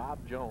 and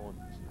Rob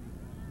Jones.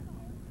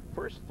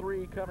 First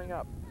 3 coming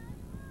up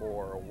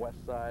for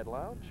Westside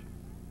Lounge.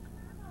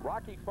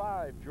 Rocky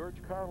 5,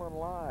 George Carlin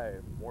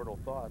Live, Mortal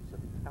Thoughts,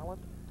 and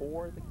Talent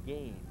for the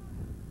Game.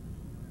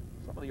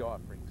 Some of the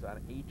offerings on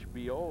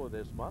HBO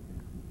this month.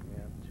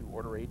 And to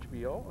order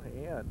HBO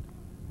and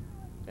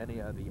any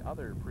of the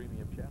other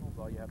premium channels,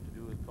 all you have to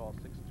do is call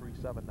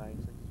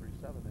 637-9637.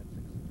 That's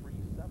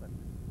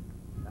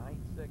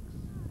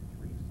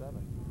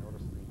 637-9637.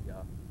 Notice the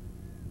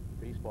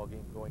baseball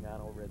game going on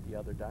over at the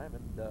other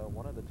diamond.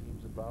 One of the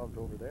teams involved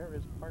over there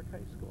is Park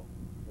High School,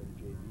 their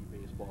JV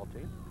baseball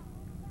team.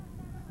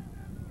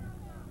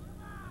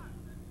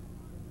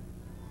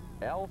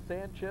 Al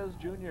Sanchez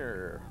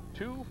Jr.,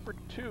 2 for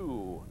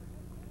 2.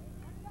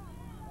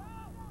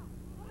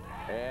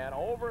 And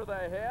over the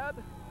head.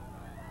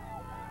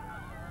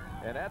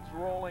 And that's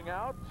rolling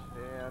out.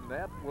 And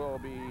that will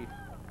be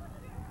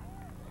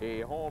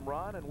a home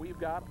run. And we've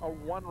got a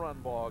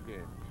 1-run ball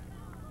game.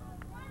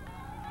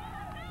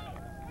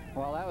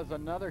 Well, that was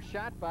another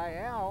shot by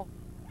Al.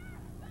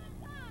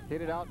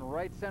 Hit it out in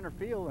right center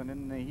field, and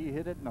then he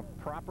hit it in a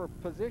proper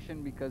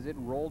position because it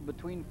rolled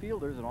between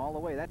fielders and all the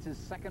way. That's his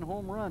 2nd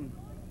home run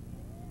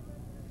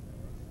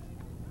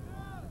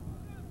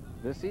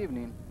this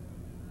evening.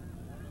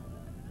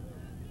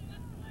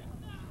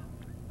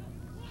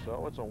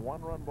 So it's a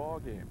 1-run ball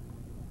game.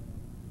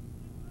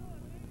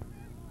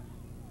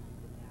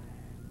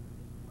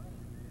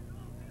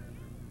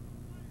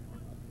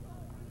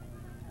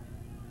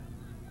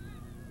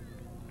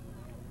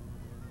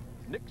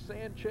 Nick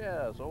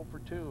Sanchez, 0 for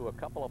 2, a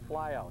couple of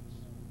flyouts.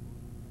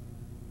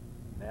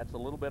 That's a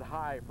little bit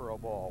high for a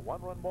ball.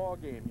 1-run ball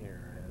game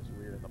here as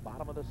we're in the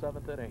bottom of the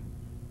 7th inning.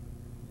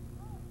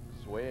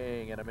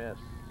 Swing and a miss.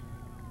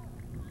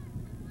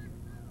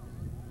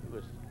 He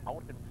was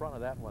out in front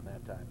of that one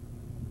that time.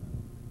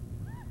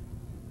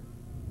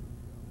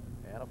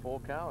 And a full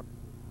count.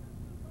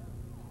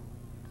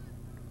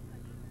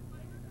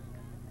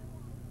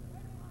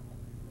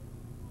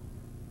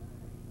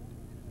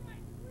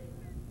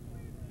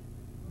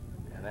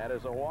 And that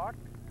is a walk.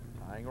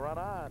 Tying run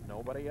on,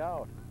 nobody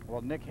out. Well,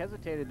 Nick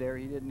hesitated there.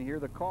 He didn't hear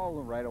the call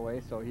right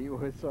away, so he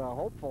was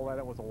hopeful that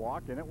it was a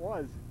walk, and it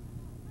was.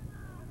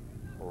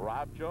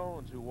 Rob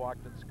Jones, who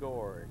walked and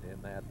scored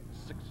in that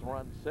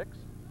 6-run six,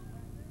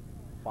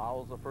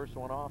 fouls the first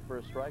one off for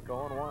a strike,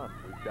 0-1.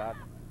 We've got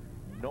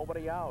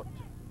nobody out.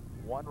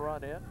 1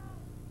 run in,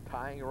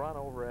 tying run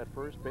over at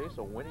first base,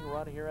 a winning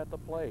run here at the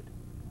plate.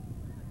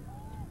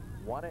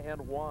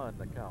 1-1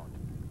 the count.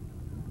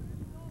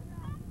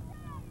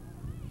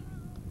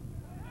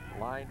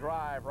 Line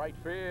drive, right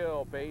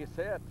field, base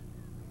hit.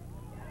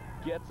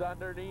 Gets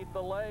underneath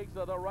the legs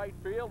of the right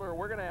fielder.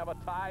 We're going to have a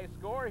tie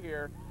score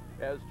here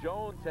as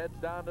Jones heads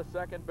down to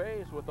second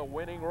base with a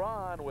winning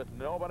run with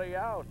nobody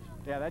out.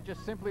 Yeah, that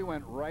just simply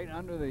went right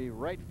under the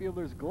right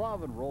fielder's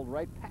glove and rolled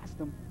right past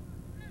him.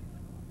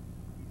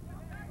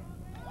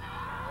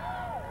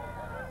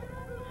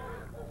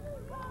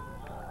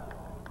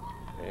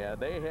 And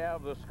they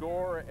have the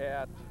score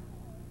at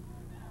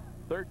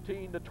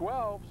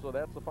 13-12, so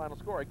that's the final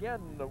score.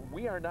 Again,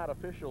 we are not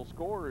official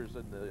scorers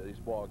in these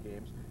ball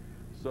games,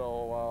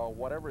 so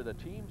whatever the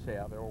teams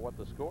have or what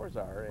the scores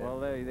are. Well,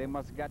 they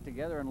must have got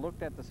together and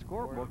looked at the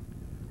scorebook.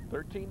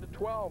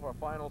 13-12, our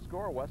final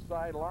score.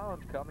 Westside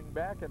Lounge coming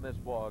back in this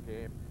ball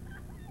game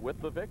with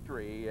the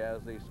victory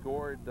as they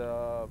scored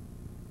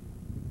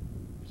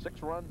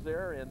 6 runs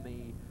there in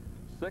the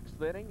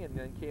 6th inning and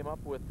then came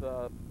up with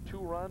 2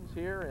 runs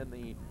here in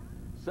the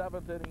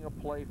 7th inning of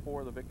play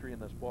for the victory in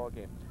this ball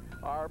game.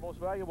 Our most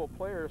valuable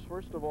players,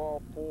 first of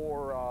all,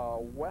 for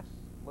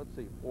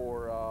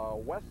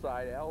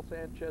Westside, Al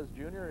Sanchez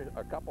Jr.,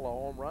 a couple of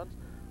home runs.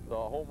 The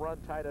home run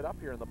tied it up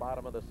here in the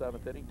bottom of the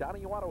 7th inning.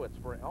 Donnie Wadowitz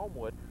for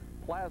Elmwood.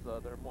 Plaza,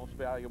 their most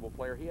valuable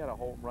player, he had a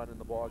home run in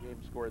the ball game,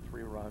 scored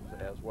 3 runs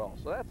as well.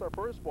 So that's our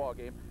first ball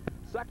game.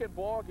 Second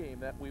ball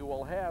game that we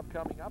will have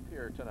coming up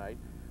here tonight,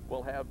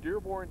 we'll have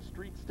Dearborn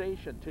Street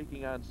Station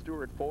taking on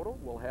Stewart Photo.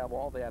 We'll have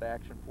all that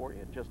action for you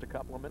in just a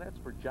couple of minutes.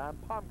 For John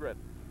Pomgren,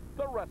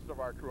 the rest of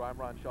our crew, I'm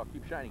Ron Shaw.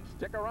 Keep shining.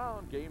 Stick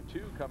around. Game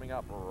 2 coming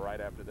up right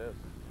after this.